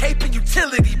mask, cape, and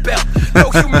utility belt. No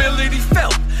humility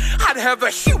felt. I'd have a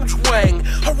huge wang.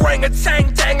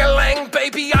 Orangutan, dang-a-lang,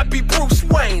 baby, I'd be Bruce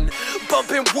Wayne.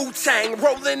 Bumping Wu-Tang,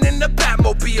 rolling in the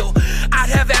Batmobile. I'd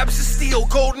have abs of steel,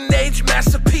 golden age,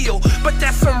 mass appeal. But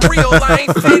that's unreal, I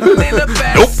ain't fitting in a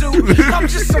bad suit. I'm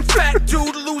just some fat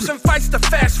dude losing fights to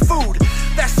fast food.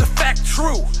 That's a fact,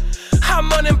 true.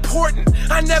 I'm unimportant,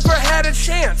 I never had a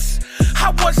chance.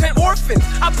 I wasn't orphaned,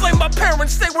 I blame my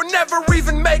parents, they were never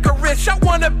even mega rich. I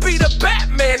wanna be the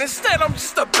Batman, instead I'm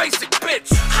just a basic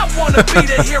bitch. I wanna be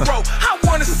the hero, I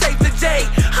wanna save the day.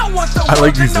 I want the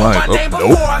world to know my name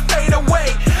before I fade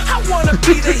away. I wanna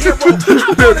be the hero,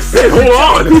 I wanna save the day.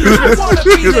 I wanna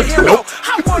be the hero,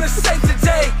 I wanna save the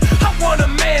day. I want a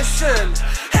mansion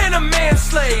and a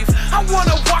manslave. I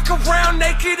wanna walk around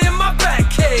naked in my back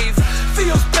Batcave.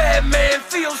 Feels bad, man,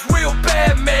 feels real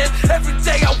bad, man. Every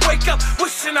day I wake up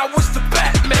wishing I was the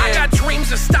Batman. I got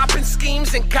dreams of stopping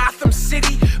schemes in Gotham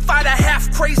City. Fight a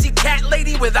half crazy cat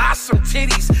lady with awesome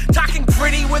titties. Talking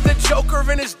gritty with a Joker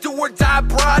and his do or die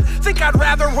broad. Think I'd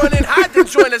rather run and hide than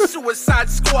join a suicide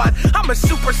squad. I'm a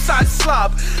superside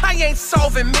slob. I ain't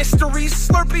solving mysteries.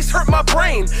 Slurpees hurt my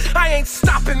brain. I ain't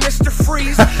stopping Mr.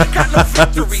 Freeze. Got no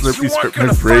victories. You aren't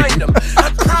gonna find them.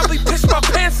 I'd probably piss my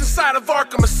pants inside of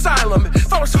Arkham Asylum.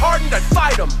 If I was hardened, I'd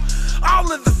fight them.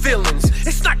 All of the villains.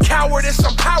 It's not cowardice,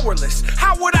 I'm powerless.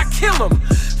 How would I kill them?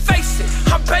 Face it,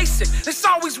 I'm basic. This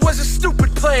always was a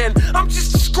stupid plan. I'm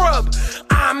just a scrub.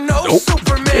 I'm no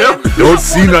Superman. Don't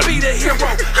see I wanna nothing. be the hero.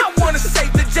 I wanna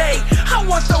save the day. I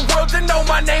want the world to know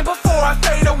my name before I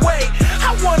fade away.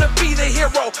 I wanna be the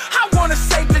hero. I wanna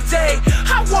save the day.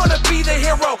 I wanna be the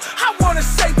hero. I wanna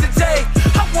save the day.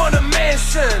 I want a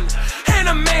mansion and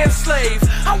a manslave.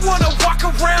 I wanna walk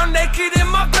around naked in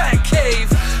my bat cave.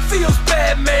 Feels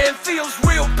bad, man, feels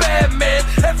real bad, man.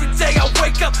 Every day I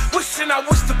wake up wishing I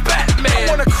was the Batman. I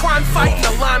want a crime fight in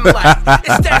the limelight.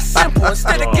 It's that simple.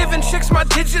 Instead of giving chicks my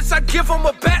digits, I'd give them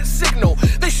a bat signal.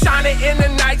 They shine it in the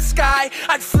night sky.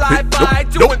 I'd fly by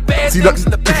doing bad things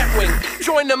in the Batwing.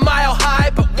 Join the Mile High,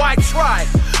 but why try?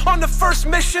 On the first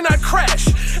mission I'd crash.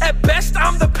 At best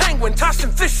I'm the Penguin,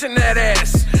 tossing fish in that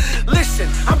ass. Listen,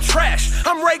 I'm trash,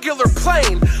 I'm regular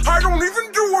plain. I don't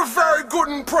even do a very good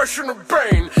impression of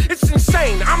Bane. It's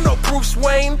insane, I'm no Bruce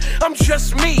Wayne, I'm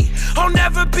just me. I'll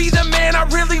never be the man I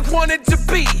really wanted to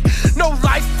be. No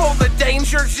life full of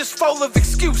danger, just full of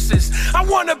excuses. I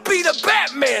wanna be the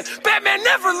Batman, Batman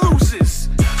never loses.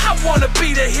 I wanna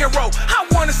be the hero, I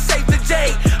wanna save the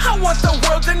day. I want the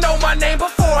world to know my name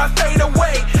before I fade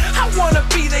away. I wanna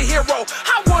be the hero,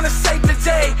 I wanna save the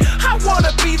day. I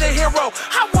wanna be the hero,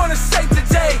 I wanna save the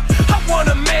day. I want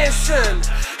a mansion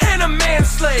and a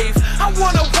manslave. I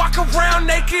wanna walk around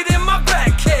naked in my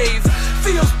bat cave.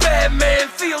 Feels bad, man,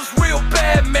 feels real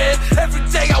bad, man. Every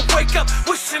day I wake up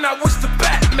wishing I was the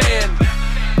Batman.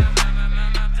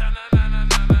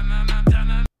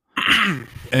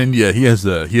 And yeah, he has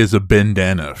a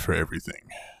bandana for everything.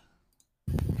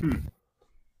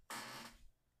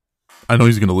 I know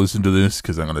he's gonna listen to this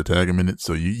because I'm gonna tag him in it.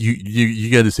 So you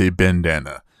got to say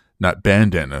bandana, not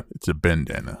bandana. It's a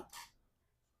bandana.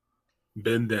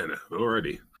 Bandana,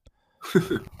 already.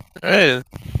 Hey.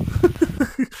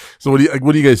 So what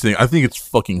do you guys think? I think it's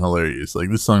fucking hilarious. Like,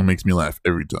 this song makes me laugh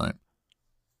every time.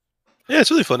 Yeah,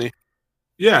 it's really funny.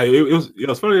 Yeah, it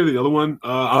was funny than the other one.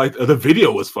 I like the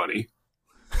video was funny.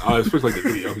 I especially like the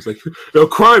video. He's like, no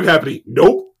crime happening.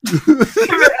 Nope. They're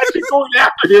actually going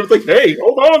after him. It's like, hey,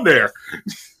 hold on there.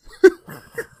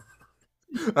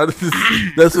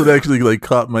 That's what actually like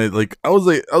caught my like. I was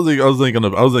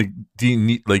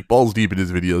balls deep in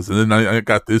his videos, and then I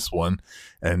got this one,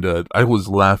 and I was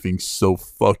laughing so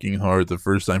fucking hard the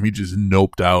first time he just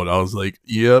noped out. I was like,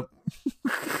 yep.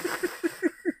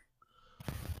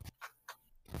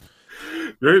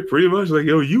 Very pretty much like,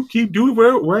 yo, you keep doing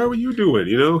wherever you doing,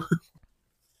 you know.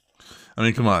 I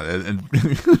mean, come on, and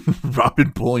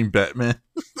Robin pulling Batman.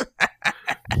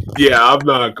 Yeah, I'm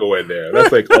not going there.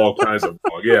 That's like all kinds of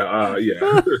wrong. Yeah,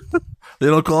 yeah. They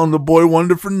don't call him the Boy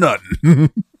Wonder for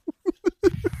nothing.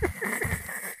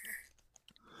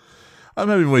 I'm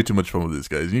having way too much fun with this,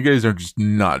 guys. You guys are just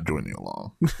not joining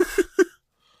along.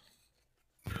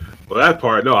 Well, that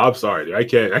part, no, I'm sorry, dude. I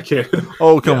can't.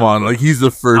 Oh, come on. Like, he's the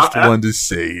first one to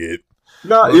say it.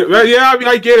 No, yeah, I mean,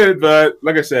 I get it, but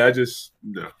like I said, I just,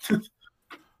 no.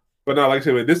 But no, like I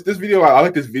said, with this video, I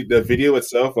like the video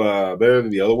itself better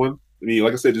than the other one. I mean,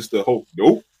 like I said, just the whole,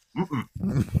 nope.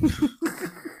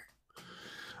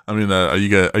 I mean, are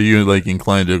you like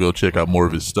inclined to go check out more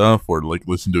of his stuff, or like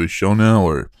listen to his show now,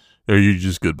 or are you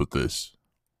just good with this?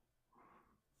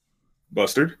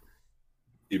 Bustard,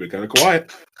 you've been kind of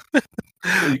quiet.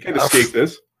 You can't escape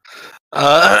this.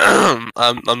 I'm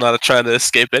not trying to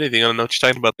escape anything. I don't know what you're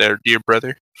talking about there, dear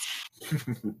brother.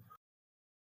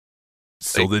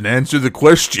 So then answer the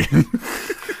question.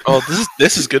 Oh,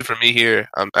 this is good for me here.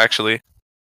 Actually.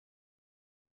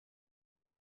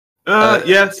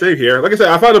 Yeah, same here. Like I said,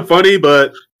 I found it funny,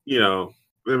 but you know,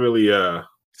 it really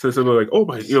says something like, "Oh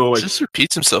my," you know, like just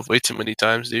repeats himself way too many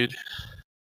times, dude.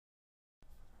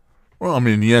 Well, I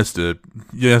mean, you have to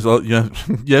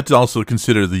also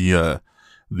consider the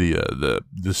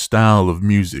style of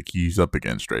music he's up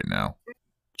against right now.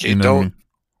 Okay, you know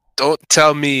don't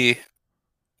tell me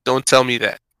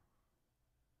that,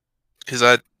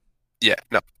 because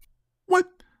no. What?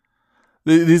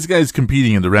 These guys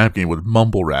competing in the rap game with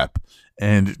mumble rap,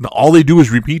 and all they do is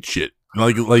repeat shit.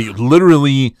 Like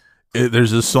literally,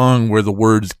 there's a song where the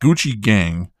words Gucci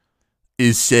Gang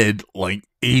is said like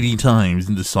 80 times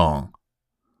in the song.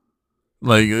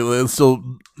 Like,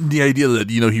 so the idea that,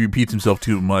 you know, he repeats himself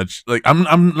too much, like,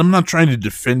 I'm not trying to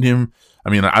defend him. I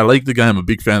mean, I like the guy. I'm a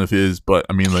big fan of his, but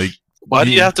I mean, like, why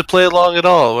do you have to play along at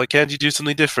all? Why can't you do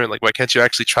something different? Like, why can't you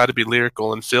actually try to be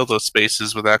lyrical and fill those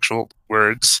spaces with actual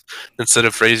words instead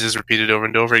of phrases repeated over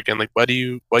and over again? Like, why do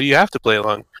you have to play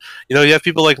along? You know, you have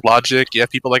people like Logic, you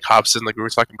have people like Hobson, like we were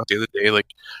talking about the other day. Like,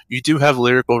 you do have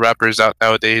lyrical rappers out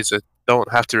nowadays that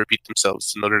don't have to repeat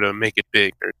themselves in order to make it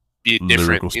big or be different.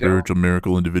 Lyrical, spiritual,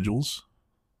 miracle individuals.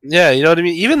 Yeah, you know what I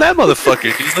mean? Even that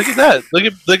motherfucker, dude, look at that.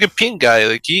 Look at Pink Guy.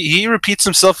 Like, he repeats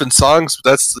himself in songs,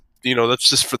 but that's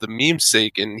just for the meme's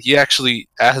sake, and he actually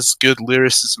has good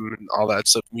lyricism and all that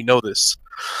stuff. We know this.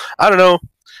 I don't know.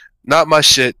 Not my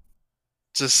shit.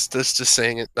 Just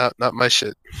saying it. Not my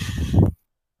shit.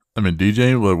 I mean,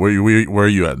 DJ, where are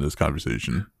you at in this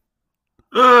conversation?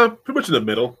 Pretty much in the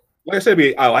middle. Like I said,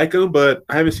 I like him, but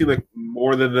I haven't seen like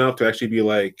more than enough to actually be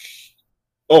like,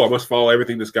 oh, I must follow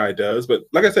everything this guy does. But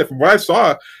like I said, from what I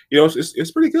saw, you know,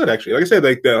 it's pretty good actually. Like I said,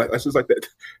 like that, that's just like that.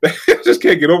 I just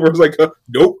can't get over. It's like,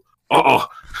 nope, I'm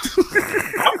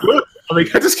good. I mean,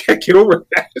 I just can't get over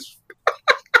that.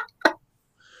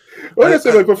 Like I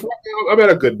said, like before, I'm at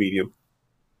a good medium.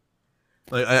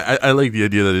 Like I like the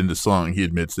idea that in the song he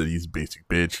admits that he's a basic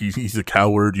bitch. He's a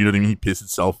coward. You know what I mean? He pissed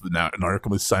himself in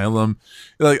Arkham Asylum.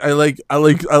 Like I like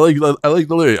the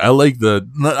lyric. I like the.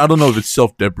 I don't know if it's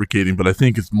self-deprecating, but I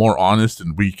think it's more honest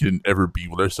than we can ever be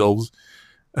with ourselves.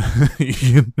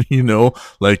 you know,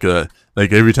 like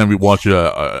every time we watch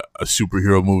a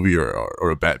superhero movie or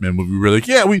a Batman movie, we're like,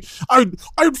 yeah, I'd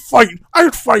fight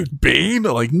Bane.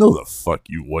 Like, no, the fuck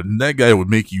you wouldn't. That guy would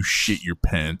make you shit your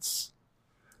pants.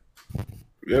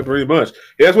 Yeah, pretty much.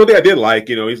 Yeah, that's one thing I did like.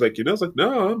 You know, he's like, you know, it's like,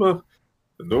 no, I'm a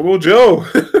normal Joe.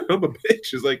 I'm a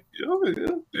bitch. It's like, you know,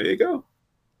 yeah, there you go.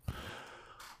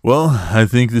 Well, I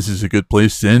think this is a good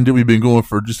place to end it. We've been going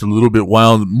for just a little bit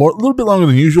longer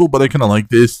than usual, but I kind of like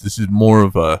this. This is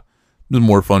more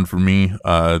fun for me.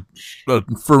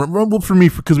 For me,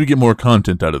 because we get more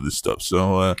content out of this stuff.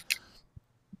 So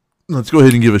let's go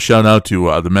ahead and give a shout out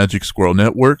to the Magic Squirrel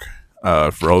Network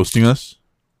for hosting us.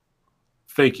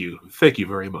 Thank you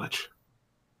very much.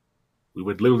 We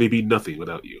would literally be nothing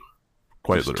without you.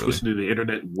 Quite just literally. Twisting the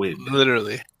internet wind.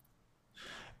 Literally.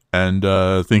 And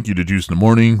thank you to Juice in the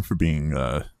Morning for being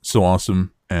so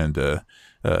awesome and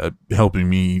helping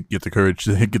me get the courage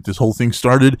to get this whole thing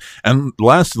started. And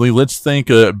lastly, let's thank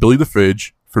Billy the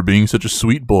Fridge for being such a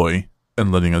sweet boy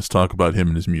and letting us talk about him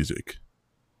and his music.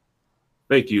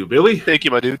 Thank you, Billy. Thank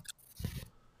you, my dude.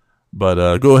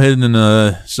 But go ahead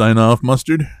and sign off,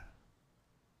 Mustard.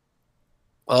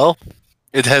 Well,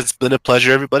 it has been a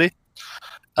pleasure, everybody.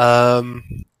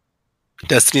 Destiny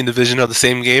and Division are the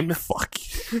same game. Fuck.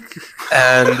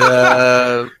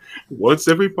 And once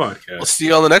every podcast. We'll see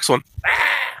you on the next one.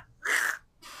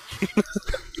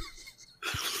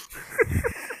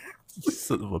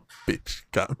 Son of a bitch.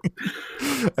 Got me.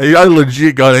 I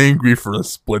legit got angry for a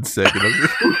split second.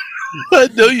 I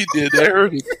know you did. I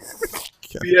heard it.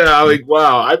 Yeah, like,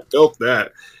 wow, I felt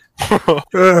that.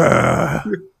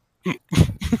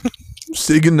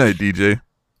 Say goodnight, DJ.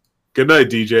 Good night,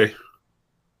 DJ.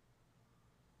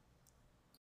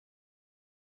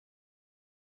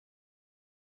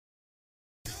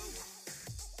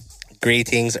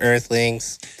 Greetings,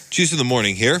 Earthlings. Juice in the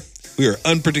Morning here. We are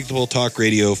unpredictable talk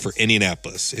radio for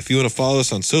Indianapolis. If you want to follow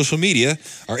us on social media,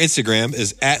 our Instagram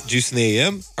is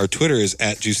 @JuiceInTheAM. Our Twitter is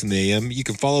 @JuiceInTheAM. You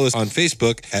can follow us on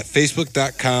Facebook at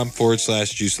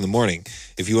facebook.com/Juice in the Morning.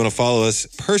 If you want to follow us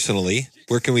personally,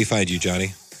 where can we find you,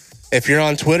 Johnny? If you're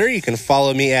on Twitter, you can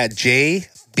follow me at JB_Juice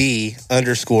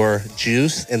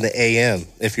in the AM.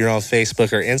 If you're on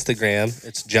Facebook or Instagram,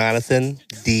 it's Jonathan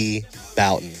D.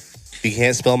 Boughton. If you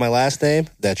can't spell my last name,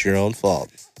 that's your own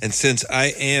fault. And since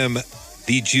I am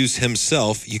the Juice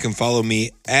himself, you can follow me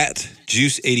at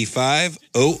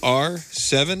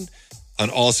Juice85OR7 on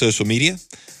all social media.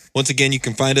 Once again, you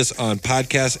can find us on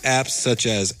podcast apps such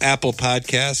as Apple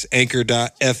Podcasts,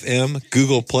 Anchor.fm,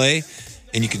 Google Play,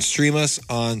 and you can stream us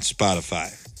on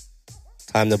Spotify.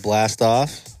 Time to blast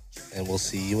off, and we'll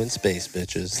see you in space,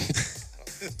 bitches.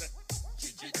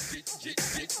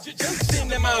 In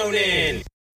the morning.